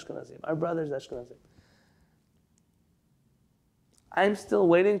brothers the Ashkenazim, our brothers the Ashkenazim. I'm still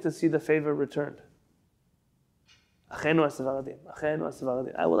waiting to see the favor returned. Achenu HaSefaradim, Achenu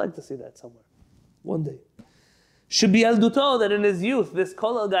HaSefaradim. I would like to see that somewhere, one day. Should be Alduto, that in his youth, this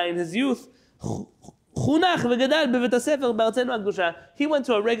kollel guy in his youth, Chunach v'gadal b'vet hasefer b'artzenu hakdusha. He went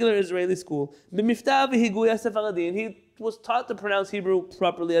to a regular Israeli school. B'miftah v'higui HaSefaradim, and he was taught to pronounce Hebrew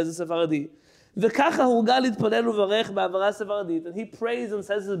properly as a Sephardi. V'kacha hurgal yitpalel uvarech ba'avara Sefaradit, and he prays and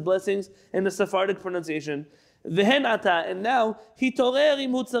says his blessings in the Sephardic pronunciation. והן עתה, and now, התעורר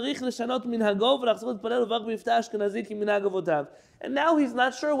אם הוא צריך לשנות מנהגו ולחזור להתפלל וברך במבטא אשכנזי כמנהג אבותיו. And now he's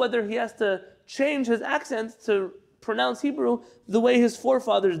not sure whether he has to change his accent to pronounce Hebrew the way his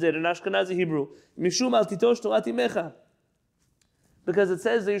forefathers did in Ashkenazi Hebrew. משום אל תיטוש תורת אמך. Because it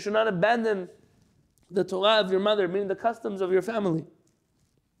says that you should not abandon the Torah of your mother, meaning the customs of your family.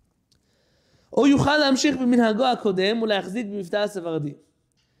 או יוכל להמשיך במנהגו הקודם ולהחזיק במבטא הספרדי.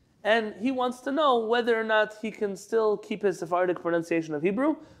 And he wants to know whether or not he can still keep his Sephardic pronunciation of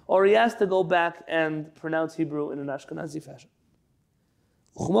Hebrew, or he has to go back and pronounce Hebrew in an Ashkenazi fashion.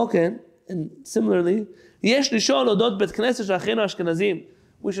 וכמו כן, and similarly, יש לשאול אודות בית כנסת של אחינו האשכנזים.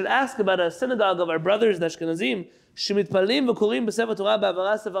 We should ask about a synagogue of our brothers, the Ashkenazim, שמתפללים וקוראים בספר תורה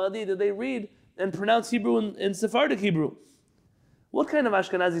בעברה ספרדית. Do they read and pronounce Hebrew in Sephardic Hebrew? What kind of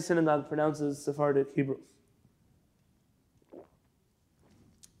Ashkenazi synagogue pronounces Sephardic Hebrew?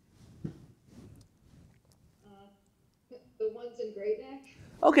 The ones in Great Neck?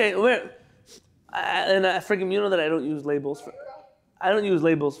 Okay, and I forgive you know that I don't use labels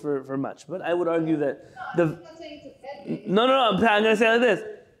for much, but I would argue that I'm not saying it's a bad thing. no, I'm going to say it like this.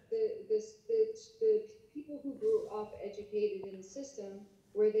 The people who grew up educated in the system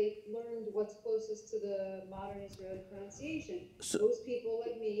where they learned what's closest to the modern Israeli pronunciation. Those people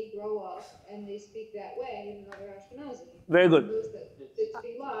like me grow up and they speak that way, even though they're Ashkenazi. Very good. Those that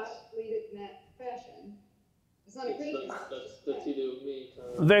Tefillah lead it in that fashion. It's not a criticism.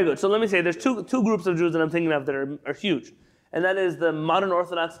 Very good. So let me say, there's two groups of Jews that I'm thinking of that are huge. And that is the modern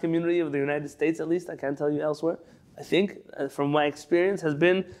Orthodox community of the United States, at least. I can't tell you elsewhere. I think, from my experience, has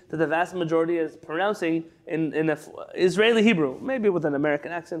been that the vast majority is pronouncing in Israeli Hebrew, maybe with an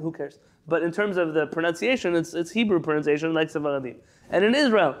American accent, who cares? But in terms of the pronunciation, it's Hebrew pronunciation, like Sephardim. And in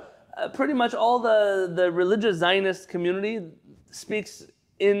Israel, pretty much all the religious Zionist community speaks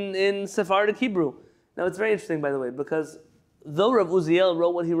in Sephardic Hebrew. Now, it's very interesting, by the way, because though Rav Uziel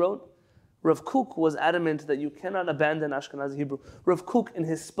wrote what he wrote, Rav Kook was adamant that you cannot abandon Ashkenazi Hebrew. Rav Kook, in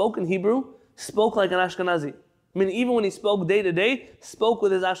his spoken Hebrew, spoke like an Ashkenazi. I mean, even when he spoke day to day, spoke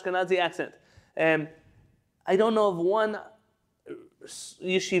with his Ashkenazi accent. And I don't know of one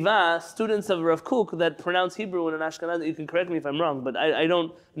yeshiva, students of Rav Kook, that pronounce Hebrew in an Ashkenazi. You can correct me if I'm wrong, but I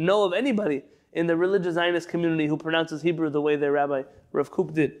don't know of anybody in the religious Zionist community who pronounces Hebrew the way their rabbi Rav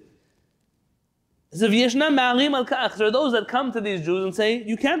Kook did. So there are those that come to these Jews and say,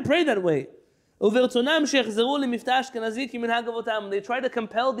 you can't pray that way. They try to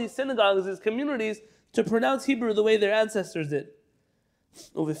compel these synagogues, these communities, to pronounce Hebrew the way their ancestors did.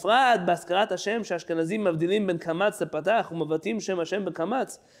 ובפרט בהזכרת השם שהאשכנזים מבדילים בין קמץ לפתח ומבטאים שם השם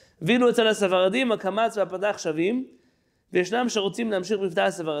בקמץ, ואילו אצל הספרדים הקמץ והפתח שווים, וישנם שרוצים להמשיך במבטא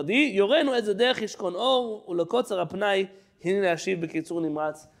הספרדי, יורנו איזה דרך ישכון אור ולקוצר הפנאי, הנה להשיב בקיצור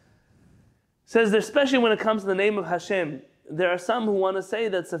נמרץ. Says that especially when it comes to the name of Hashem, there are some who want to say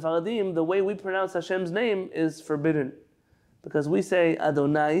that Sephardim, the way we pronounce Hashem's name is forbidden. Because we say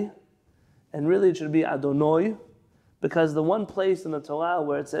Adonai, and really it should be Adonoi, because the one place in the Torah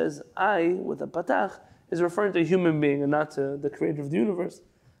where it says I with a patach is referring to a human being and not to the creator of the universe.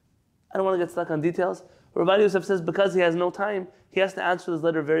 I don't want to get stuck on details. Rav Yosef says because he has no time, he has to answer this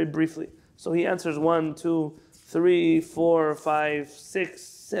letter very briefly. So he answers 1, 2, 3, 4, 5, 6,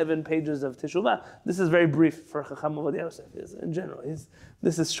 7 pages of Teshuvah. This is very brief for Chacham Ovadia Yosef. In general,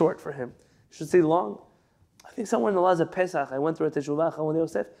 this is short for him. You should say long. I think somewhere in the laws of Pesach, I went through a Teshuvah, Chacham Ovadia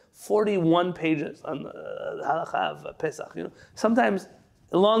Yosef, 41 pages on the halakha of Pesach. Sometimes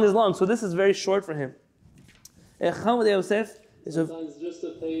long is long, so this is very short for him. Chacham Ovadia Yosef is sometimes just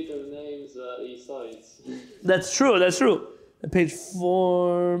a page of names he cites. That's true. Page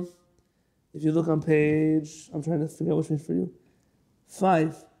 4. If you look on page, I'm trying to figure out which page for you.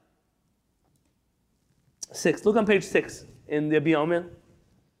 5. 6. Look on page 6 in the Abi Omer.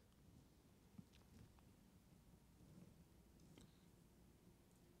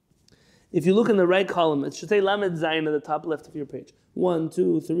 If you look in the right column, it should say Lamed Zayin at the top left of your page. 1,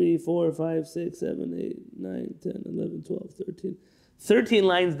 2, 3, 4, 5, 6, 7, 8, 9, 10, 11, 12, 13. 13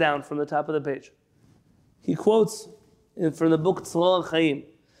 lines down from the top of the page. He quotes from the book Tzlol HaChaim.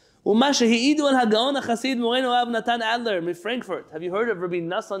 ומה שהעידו על הגאון החסיד מורנו הרב נתן אדלר מפרנקפורט. Have you heard of Rabbi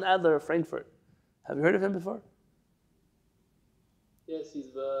Nassan Adler of Frankfurt? Have you heard of him before? Yes,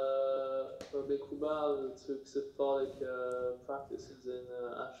 he's Rabbi Kubal took Sephardic practices in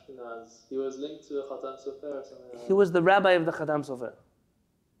Ashkenaz. He was linked to the Chatam Sofer or something like that. He was the rabbi of the Chatam Sofer.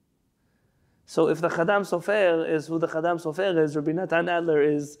 So if the Chatam Sofer is who the Chatam Sofer is, Rabbi Natan Adler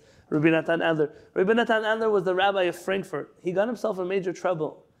is Rabbi Natan Adler. Rabbi Natan Adler was the rabbi of Frankfurt. He got himself in major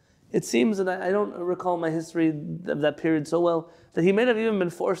trouble It seems, and I don't recall my history of that period so well, that he may have even been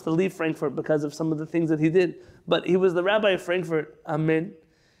forced to leave Frankfurt because of some of the things that he did. But he was the rabbi of Frankfurt, Amen.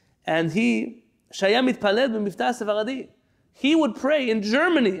 And he, Shaya mitpalel b'miftah Sefaradi. He would pray in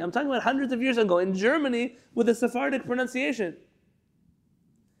Germany, I'm talking about hundreds of years ago, in Germany with a Sephardic pronunciation.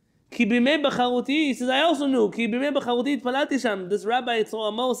 Ki bimei bacharuti, he says, I also knew, Ki bimei bacharuti itpalalti sham. This rabbi, Tzor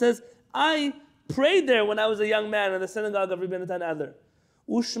Amo, says, I prayed there when I was a young man in the synagogue of Rabbi Natan Adler.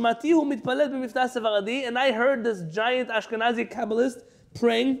 Ushmati hu mitpalel b'miftah Sefaradi, and I heard this giant Ashkenazi Kabbalist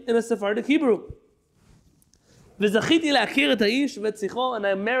praying in a Sephardic Hebrew. V'zachiti le'akir et ha'ish v'tzicho, and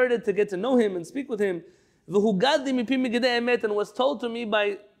I merited to get to know him and speak with him. V'hugadli mipi migdei emet, and was told to me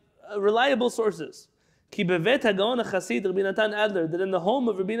by reliable sources. Ki bevet hagaon hachasid Rabbi Natan Adler, that in the home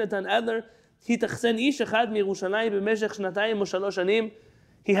of Rabbi Natan Adler, hitachsen ish echad miYerushalayim b'meshech shnatayim u'shalosh shanim.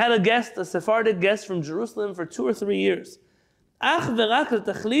 He had a guest, a Sephardic guest from Jerusalem for 2 or 3 years. Ach v'rak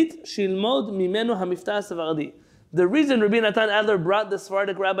letachlit shilmod mimenu hamiftah Sefaradi. The reason Rabbi Natan Adler brought the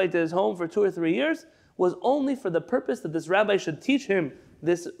Sephardic rabbi to his home for 2 or 3 years was only for the purpose that this rabbi should teach him,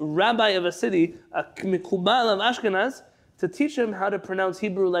 this rabbi of a city, a mikubal of Ashkenaz, to teach him how to pronounce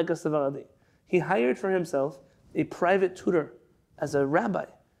Hebrew like a Sephardi. He hired for himself a private tutor as a rabbi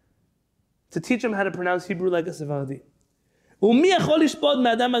to teach him how to pronounce Hebrew like a Sephardi. And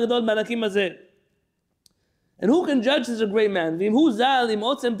who can judge such a great man?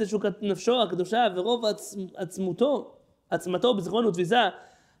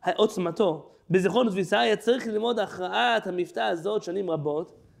 בזיכרון ותפיסה היה צריך ללמוד הכרעת המבטא הזאת שנים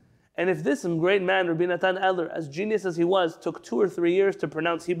רבות. And if this great man, Rabbi Natan Adler, as genius as he was, took 2 or 3 years to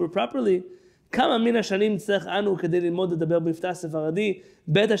pronounce Hebrew properly, כמה מן השנים צריך אנו כדי ללמוד לדבר במבטא ספרדי,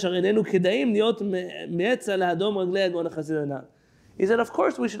 בית אשר איננו כדאים להיות מעצה להדום רגלי הגאון החסיד הנ"ל. He said, of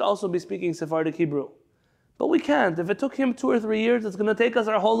course we should also be speaking Sephardic Hebrew. But we can't. If it took him 2 or 3 years, it's going to take us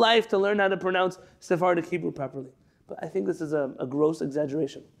our whole life to learn how to pronounce Sephardic Hebrew properly. But I think this is a gross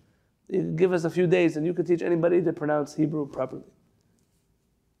exaggeration. You give us a few days and you could teach anybody to pronounce Hebrew properly.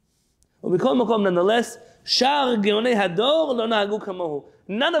 Nonetheless,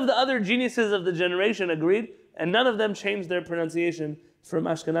 none of the other geniuses of the generation agreed, and none of them changed their pronunciation from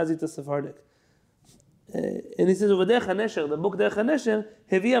Ashkenazi to Sephardic. And he says, the book Derech HaNesher,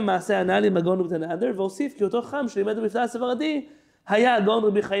 הביאה מעשה הנ"ל עם הגאון רבי נתן אדלר, והוסיף כי אותו חם שלימד במבטא הספרדי, היה הגאון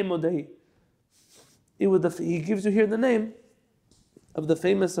רבי חיים מודעי. He gives you here the name of the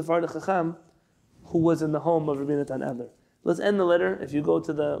famous Sephardic Chacham who was in the home of Rabbi Natan Adler. Let's end the letter if you go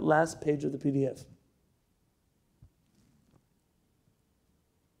to the last page of the PDF.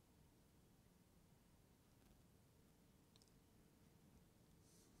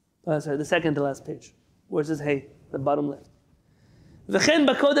 Sorry, the second to last page, where it says hey, the bottom left. וכן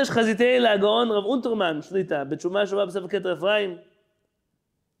בקודש חזיתי להגאון רב אונטרמן שליטה בתשובה שובה בספר כתר אפרים.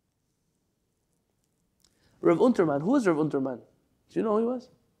 Rav Unterman, who was Rav Unterman? Do you know who he was?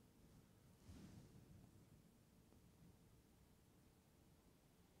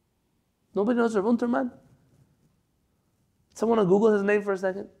 Nobody knows Rav Unterman? Someone want to Google his name for a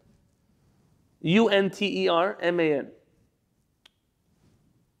second? Unterman.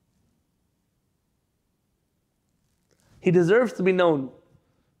 He deserves to be known.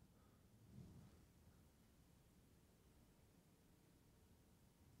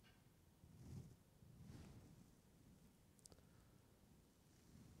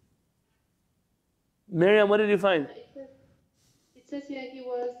 Miriam, what did you find? It says here he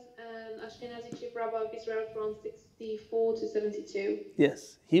was an Ashkenazi chief rabbi of Israel from 64 to 72.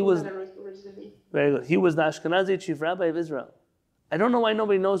 Yes, he was. Very good. He was the Ashkenazi chief rabbi of Israel. I don't know why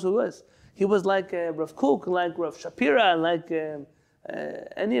nobody knows who he was. He was like Rav Kook, like Rav Shapira, like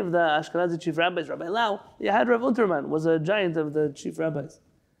any of the Ashkenazi chief rabbis. Rabbi Lau, you had Rav Unterman, was a giant of the chief rabbis.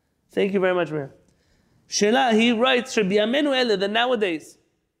 Thank you very much, Miriam. Shela, he writes, that nowadays,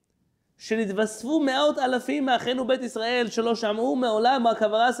 שנתווספו מאות אלפים מאחינו בית ישראל שלא שמעו מעולם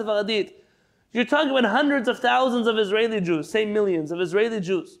הכוונה הספרדית. You're talking about hundreds of thousands of Israeli Jews, say millions of Israeli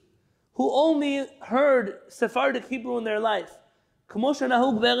Jews, who only heard Sephardic Hebrew in their life. כמו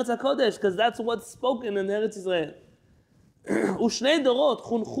שנהוג בארץ הקודש, because that's what's spoken in ארץ ישראל. ושני דורות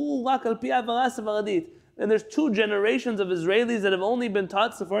חונכו רק על פי העברה הספרדית. And there's 2 generations of Israelis that have only been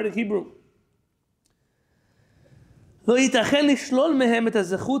taught Sephardic Hebrew. לא ייתכן לשלול מהם את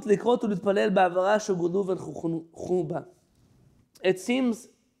הזכות לקרות ולהתפלל בעברה שגודלו וחונכו בה. It seems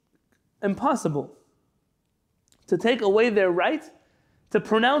impossible to take away their right to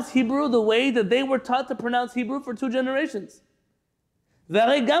pronounce Hebrew the way that they were taught to pronounce Hebrew for 2 generations.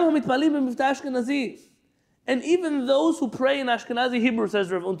 והרי גם המתפללים במבטא אשכנזי. And even those who pray in Ashkenazi Hebrew,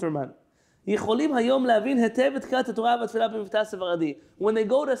 says Rav Unterman, יכולים היום להבין היטב את קריאת התורה והתפילה במבטא הספרדי. When they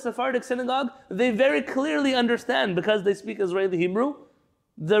go to a Sephardic synagogue, they very clearly understand, because they speak Israeli Hebrew,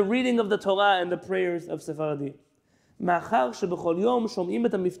 the reading of the Torah and the prayers of Sephardi. מאחר שבכל יום שומעים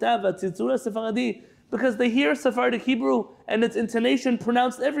את המבטא והצלצול הספרדי, because they hear Sephardic Hebrew and its intonation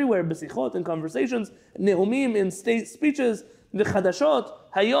pronounced everywhere, בשיחות, in conversations, נאומים, in state speeches, וחדשות,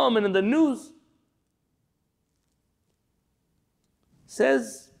 היום, and in the news.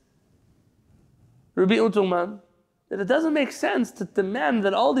 Says Rabbi Unterman that it doesn't make sense to demand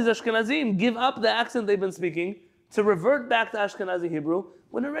that all these Ashkenazim give up the accent they've been speaking to revert back to Ashkenazi Hebrew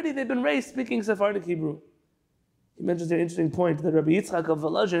when already they've been raised speaking Sephardic Hebrew. He mentions an interesting point that Rabbi Yitzchak of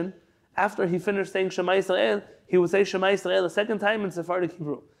Volozhin, after he finished saying Shema Yisrael, he would say Shema Yisrael a second time in Sephardic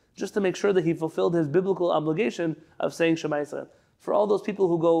Hebrew, just to make sure that he fulfilled his biblical obligation of saying Shema Yisrael. For all those people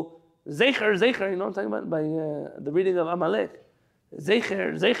who go, Zecher, Zecher, you know what I'm talking about? By the reading of Amalek.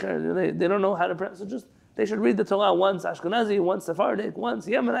 Zecher, Zecher, they don't know how to pronounce. So just, they should read the Torah once Ashkenazi, once Sephardic, once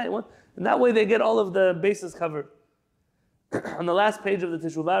Yemenite, once, and that way they get all of the bases covered. On the last page of the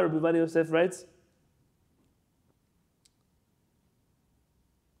Teshuvah, Rabbi Ovadia Yosef writes,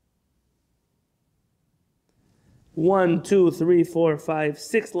 1, 2, 3, 4, 5,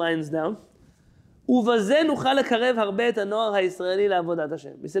 6 lines down. ובזה נוכל לקרב הרבה את הנוער הישראלי לעבודת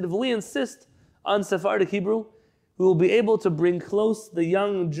השם. He said, if we insist on Sephardic Hebrew, we will be able to bring close the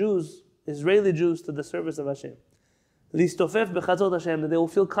young Jews, Israeli Jews, to the service of Hashem. להסתופף בחצות Hashem, that they will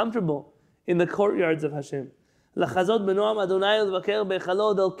feel comfortable in the courtyards of Hashem. לחזות בנועם אדוני ולבקר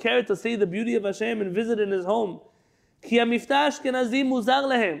בהיכלו, they'll care to see the beauty of Hashem and visit in His home. כי המבטא האשכנזי מוזר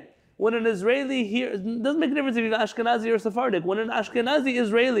להם. When an Israeli hears, it doesn't make a difference if you're Ashkenazi or Sephardic. When an Ashkenazi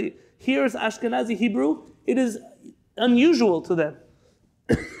Israeli hears Ashkenazi Hebrew, it is unusual to them.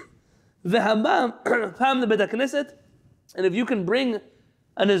 And if you can bring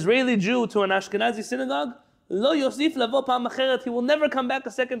an Israeli Jew to an Ashkenazi synagogue, lo yosif lavo pam acheret, he will never come back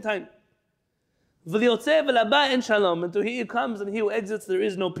a second time. V'liyotze v'laba en shalom, and to he who comes and he who exits, there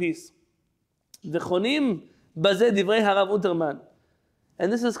is no peace. V'chonim bazeh divrei harav Unterman.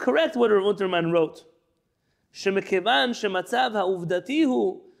 And this is correct what Rav Unterman wrote. שמכיוון שמצב העובדתי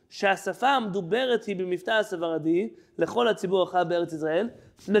הוא שהשפה המדוברת היא במבטא הספרדי לכל הציבור החי בארץ ישראל,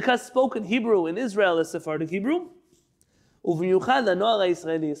 because spoken Hebrew in Israel is Sephardic Hebrew, ובמיוחד לנוער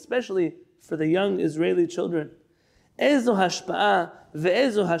הישראלי, especially for the young Israeli children. איזו השפעה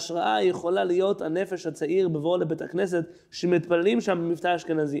ואיזו השראה יכולה להיות הנפש הצעיר בבוא לבית הכנסת שמתפללים שם במבטא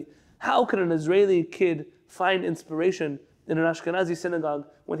אשכנזי. How can an Israeli kid find inspiration in an Ashkenazi synagogue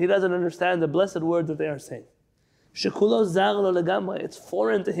when he doesn't understand the blessed words that they are saying? Shekulo zar lo legamre, it's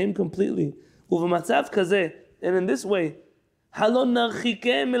foreign to him completely. Uv'matzav kazeh, and in this way, halon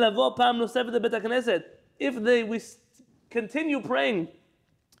narchike milavo pam nosefet lebet hakneset. If we continue praying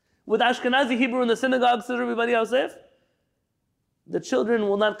with Ashkenazi Hebrew in the synagogue, says Rabbi Ovadia Yosef, the children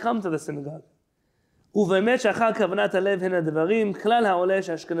will not come to the synagogue. ובאמת שאחר כוונת הלב הן הדברים, כלל העולה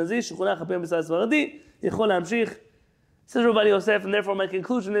שהאשכנזי שחונך הפעם בסד ספרדי, יכול להמשיך. Says Rabbi Yosef, and therefore my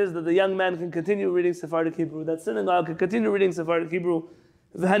conclusion is that the young man can continue reading Sephardic Hebrew, that synagogue can continue reading Sephardic Hebrew.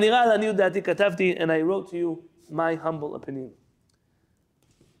 והנראה לעניות דעתי כתבתי, and I wrote to you my humble opinion.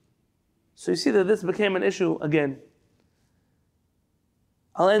 So you see that this became an issue again.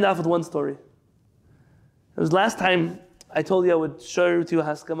 I'll end off with one story. It was last time I told you I would share to you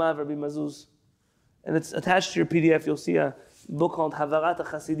Haskama of Rabbi Mazuz. And it's attached to your PDF. You'll see a book called Havarat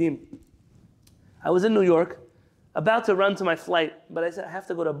HaChasidim. I was in New York, about to run to my flight, but I said, I have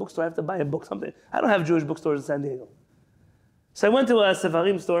to go to a bookstore, I have to buy a book, something. I don't have Jewish bookstores in San Diego. So I went to a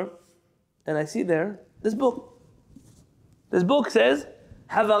Sefarim store, and I see there this book. This book says,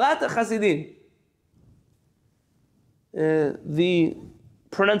 Havarat HaChasidim. The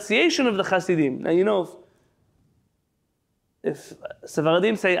pronunciation of the Chasidim. Now you know, if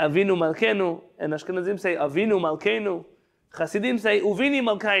Sephardim say Avinu Malkenu, and Ashkenazim say Avinu Malkenu, Chasidim say Uvini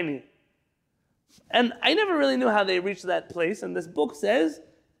Malkaini. And I never really knew how they reached that place, and this book says,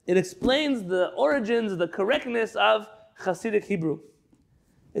 it explains the origins, the correctness of Hasidic Hebrew.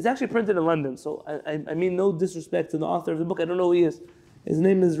 It's actually printed in London, so I mean no disrespect to the author of the book, I don't know who he is. His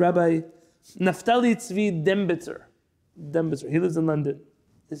name is Rabbi Naftali Tzvi Dembitzer. He lives in London.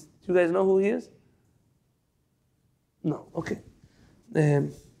 Do you guys know who he is? No, okay.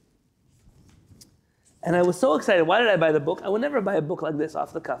 And I was so excited. Why did I buy the book? I would never buy a book like this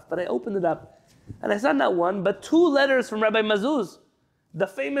off the cuff, but I opened it up. And I saw not one, but 2 letters from Rabbi Mazuz, the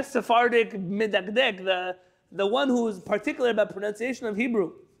famous Sephardic Medakdek, the one who is particular about pronunciation of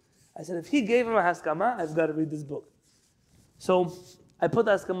Hebrew. I said, if he gave him a Haskama, I've got to read this book. So I put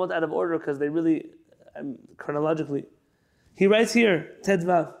the Haskamot out of order because they really, chronologically. He writes here, Ted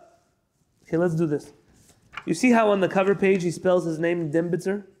Vav, Okay, let's do this. You see how on the cover page he spells his name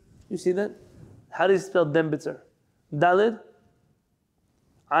Dembitzer? You see that? How do you spell Dembitzer? Dalid,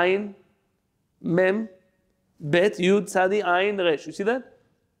 Ayin, Mem, Bet, Yud, Tzadi, Ayin, Resh. You see that?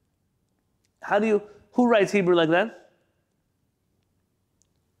 Who writes Hebrew like that?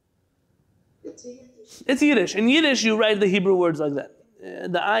 It's Yiddish. In Yiddish, you write the Hebrew words like that.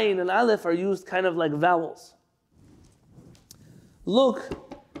 The Ayin and Aleph are used kind of like vowels. Look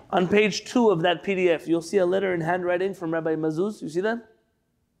on page 2 of that PDF. You'll see a letter in handwriting from Rabbi Mazuz. You see that?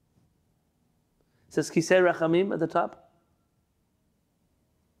 It says Kisei Rachamim at the top.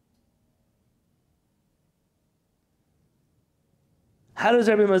 How does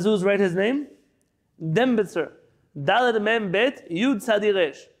Rabbi Mazuz write his name? Dembitzer. Daled Mem Bet Yud Tzadi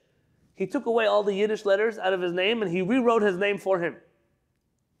Resh. He took away all the Yiddish letters out of his name and he rewrote his name for him.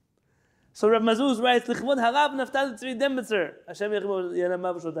 So Rabbi Mazuz writes, Lichvod Harav Naftali Tzvi Dembitzer. Hashem Yechim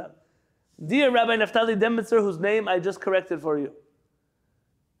Yenamav Shotam. Dear Rabbi Naftali Dembitzer, whose name I just corrected for you.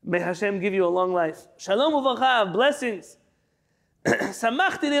 May Hashem give you a long life. Shalom Uvacha, blessings.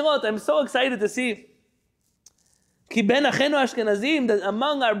 Samachti lirot, I'm so excited to see. Ki ben Achenu Ashkenazim, that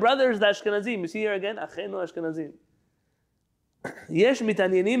among our brothers the Ashkenazim. You see here again, Achenu Ashkenazim. Yesh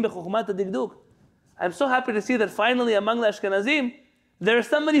mitanyenim bechokhmat hadikduk. I'm so happy to see that finally among the Ashkenazim, there is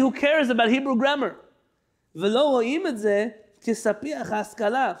somebody who cares about Hebrew grammar. V'lo ro'im et zeh kisapiach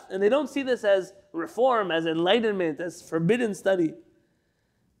haskala. And they don't see this as reform, as enlightenment, as forbidden study.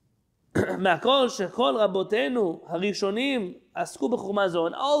 Ma'kol shechol rabotenu harishonim asku b'chokhma zo.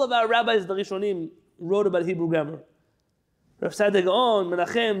 And all of our rabbis, the Rishonim, wrote about Hebrew grammar. Rav Tzadok Gaon,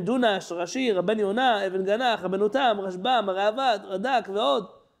 Menachem, Dunash, Rashi, Rabban Yonah, Even Ganach, Rabbanutam, Rashbam, Ravad, Radak ועוד.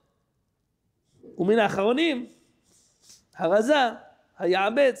 ומן האחרונים, הרזה,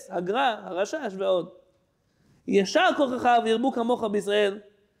 היעבץ, הגר"א, הרש"ש ועוד. ישר כוחך וירבו כמוך בישראל.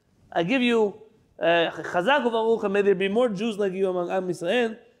 I give you חזק וברוך, and may there be more Jews like you among Am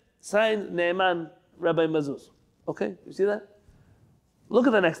Yisrael. Signed, Ne'eman, Rabbi Mazuz. Okay, you see that? Look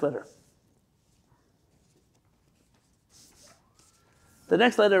at the next letter. The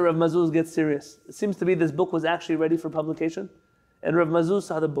next letter, Rav Mazuz gets serious. It seems to be this book was actually ready for publication, and Rav Mazuz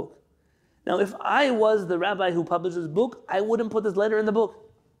saw the book. Now, if I was the rabbi who published this book, I wouldn't put this letter in the book.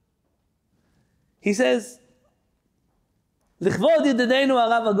 He says, L'chvod yedidenu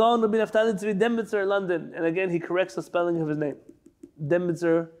Harav Gaon Rabbi Naftali Tzvi Dembitzer, London. And again, he corrects the spelling of his name.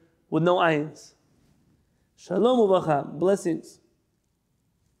 Dembitzer with no ayins. Shalom uvacha, blessings.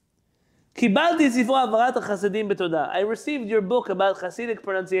 I received your book about Hasidic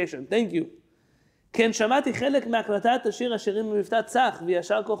pronunciation. Thank you.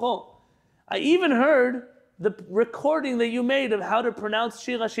 I even heard the recording that you made of how to pronounce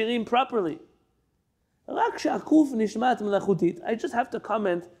Shir HaShirim properly. I just have to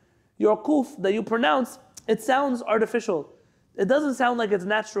comment, your kuf that you pronounce, it sounds artificial. It doesn't sound like it's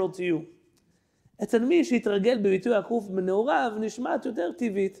natural to you. If you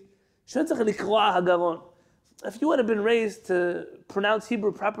would have been raised to pronounce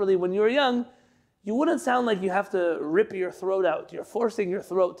Hebrew properly when you were young, you wouldn't sound like you have to rip your throat out. You're forcing your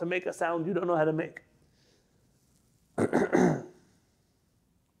throat to make a sound you don't know how to make.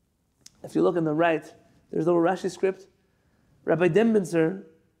 If you look on the right, there's a little Rashi script. Rabbi Dembitzer,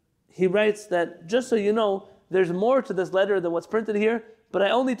 he writes that, just so you know, there's more to this letter than what's printed here, but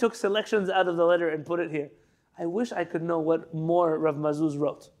I only took selections out of the letter and put it here. I wish I could know what more Rav Mazuz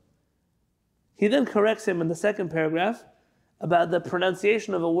wrote. He then corrects him in the second paragraph about the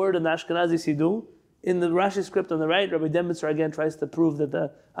pronunciation of a word in the Ashkenazi Siddur. In the Rashi script on the right, Rabbi Dembitzer again tries to prove that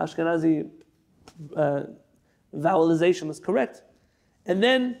the Ashkenazi vowelization is correct. And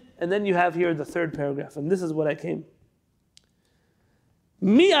then you have here the third paragraph, and this is what I came.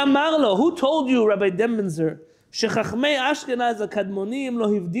 Mi amarlo, who told you, Rabbi Dembitzer, shechachmei Ashkenaz hakadmonim lo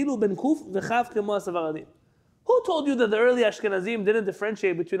hivdilu ben kuf v'chav kemo hasefaradim? Who told you that the early Ashkenazim didn't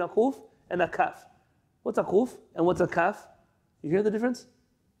differentiate between a kuf and a kaf? What's a kuf and what's a kaf? You hear the difference?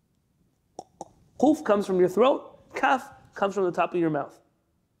 Kuf comes from your throat, kaf comes from the top of your mouth.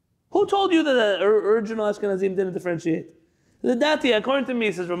 Who told you that the original Ashkenazim didn't differentiate? The dati, according to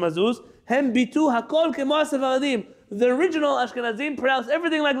me, says Rav Mazuz, hem bitu hakol kemo hasefaradim. The original Ashkenazim pronounced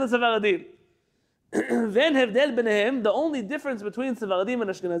everything like the Sephardim. Ven hevdel benehem, the only difference between Sephardim and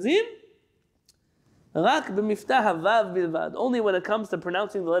Ashkenazim, rak b'miftah havav bilvad, only when it comes to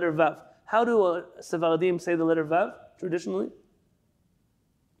pronouncing the letter vav. How do Sephardim say the letter vav traditionally?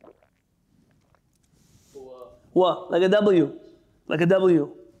 What? Like a W. Like a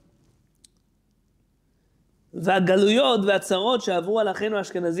W. והגלויות והצרות שעברו על אחינו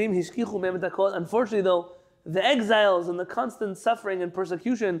האשכנזים השכיחו מהם את הכל. Unfortunately though, the exiles and the constant suffering and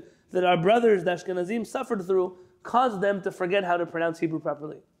persecution that our brothers, the Ashkenazim, suffered through caused them to forget how to pronounce Hebrew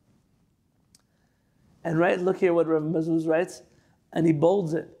properly. And look here what Rav Mazuz writes, and he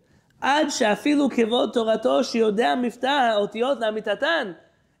bolds it. And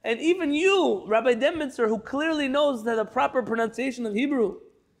even you, Rabbi Dembinser, who clearly knows that the proper pronunciation of Hebrew,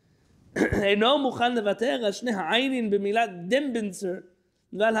 he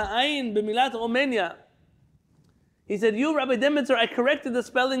said, you, Rabbi Dembinser, I corrected the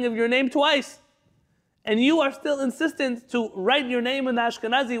spelling of your name twice. And you are still insistent to write your name in the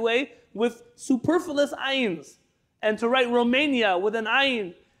Ashkenazi way with superfluous ayins, and to write Romania with an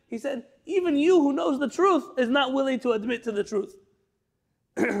ayin. He said, even you who knows the truth is not willing to admit to the truth.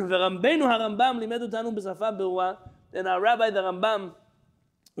 And our Rabbi, the Rambam,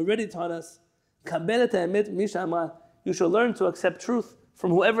 already taught us, you shall learn to accept truth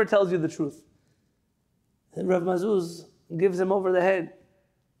from whoever tells you the truth. And Rav Mazuz gives him over the head.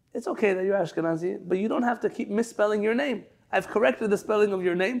 It's okay that you're Ashkenazi, but you don't have to keep misspelling your name. I've corrected the spelling of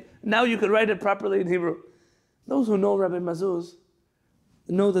your name. Now you can write it properly in Hebrew. Those who know Rabbi Mazuz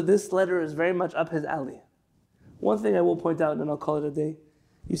know that this letter is very much up his alley. One thing I will point out, and I'll call it a day.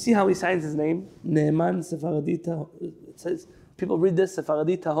 You see how he signs his name? Ne'eman Sephardi Taho. It says, people read this,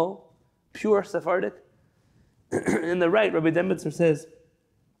 Sephardi Taho, pure Sephardic. In the right, Rabbi Dembitzer says,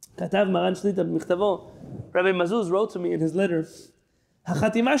 Katav Maran Shlita b'michtavo. Rabbi Mazuz wrote to me in his letter,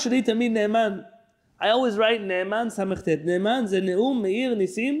 Hachatima sheli tamid Ne'eman. I always write Ne'eman Samechtet. Ne'eman ze Ne'um Meir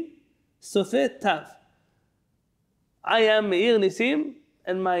Nisim Sofet Tav. I am Meir Nisim,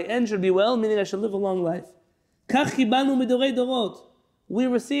 and my end should be well, meaning I should live a long life. Kach chibanu midorei dorot. We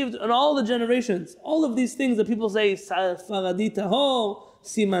received in all the generations, all of these things that people say, Sephardi Tahor,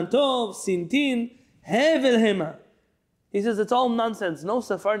 Siman Tov, Sintin, Hevel Hema. He says it's all nonsense. No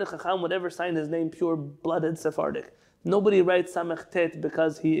Sephardic Chacham would ever sign his name pure-blooded Sephardic. Nobody writes Samechtet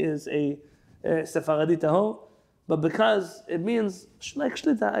because he is a Sephardi Tahor, but because it means, like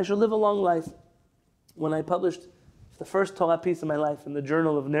Shlita, I should live a long life. When I published the first Torah piece of my life in the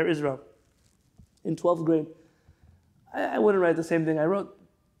Journal of Ner Israel in 12th grade, I wouldn't write the same thing I wrote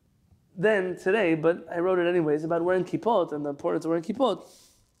then, today, but I wrote it anyways, about wearing kippot and the importance of wearing kippot.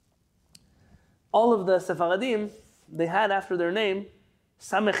 All of the Sephardim, they had after their name,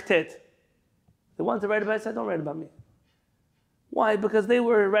 Samechtet. They wanted to write about it, I said, don't write about me. Why? Because they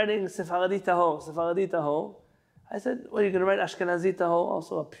were writing Sephardi Taho, Sephardi Taho. I said, well, you're going to write Ashkenazi Taho,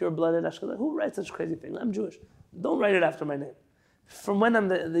 also a pure-blooded Ashkenazi. Who writes such crazy things? I'm Jewish. Don't write it after my name. From when I'm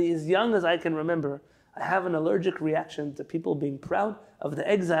as young as I can remember, I have an allergic reaction to people being proud of the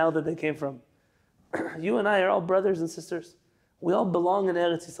exile that they came from. You and I are all brothers and sisters. We all belong in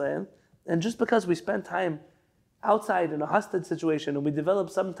Eretz Yisrael. And just because we spend time outside in a hostage situation and we develop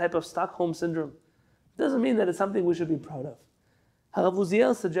some type of Stockholm syndrome, doesn't mean that it's something we should be proud of. Harav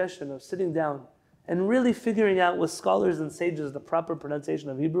Uziel's suggestion of sitting down and really figuring out with scholars and sages the proper pronunciation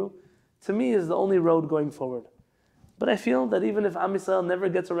of Hebrew, to me is the only road going forward. But I feel that even if Am Yisrael never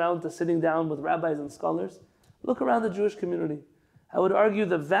gets around to sitting down with rabbis and scholars, look around the Jewish community. I would argue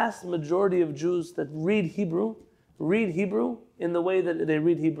the vast majority of Jews that read Hebrew in the way that they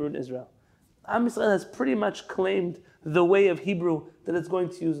read Hebrew in Israel. Am Yisrael has pretty much claimed the way of Hebrew that it's going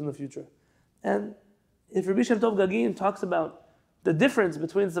to use in the future. And if Rabbi Shem Tov Gagin talks about the difference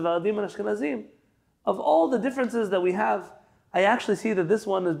between Sephardim and Ashkenazim, of all the differences that we have, I actually see that this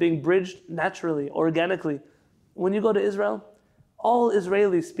one is being bridged naturally, organically. When you go to Israel, all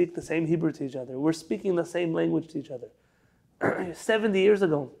Israelis speak the same Hebrew to each other. We're speaking the same language to each other. 70 years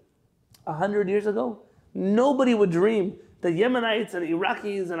ago, 100 years ago, nobody would dream that Yemenites and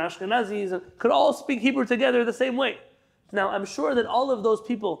Iraqis and Ashkenazis could all speak Hebrew together the same way. Now, I'm sure that all of those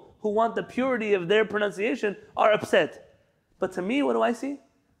people who want the purity of their pronunciation are upset. But to me, what do I see?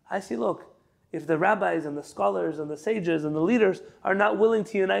 I see, look, if the rabbis and the scholars and the sages and the leaders are not willing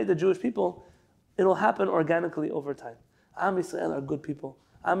to unite the Jewish people, it'll happen organically over time. Am Yisrael are good people.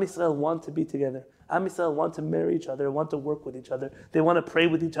 Am Yisrael want to be together. Am Yisrael want to marry each other, want to work with each other. They want to pray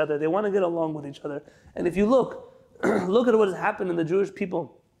with each other. They want to get along with each other. And if you look at what has happened in the Jewish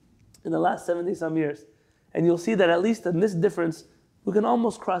people in the last 70-some years, and you'll see that at least in this difference, we can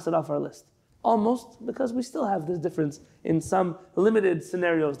almost cross it off our list. Almost, because we still have this difference in some limited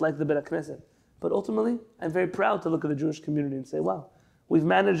scenarios like the Beit HaKnesset. But ultimately, I'm very proud to look at the Jewish community and say, wow, we've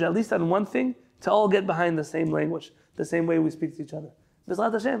managed at least on one thing to all get behind the same language, the same way we speak to each other.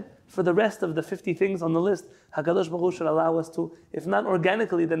 B'ezrat Hashem, for the rest of the 50 things on the list, HaKadosh Baruch Hu should allow us to, if not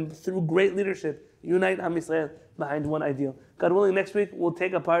organically, then through great leadership, unite Am Yisrael behind one ideal. God willing, next week we'll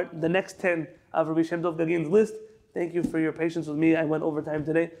take apart the next 10 of Rabbi Shem Tov Gagin's list Thank you for your patience with me. I went over time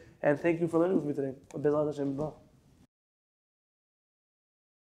today. And thank you for learning with me today.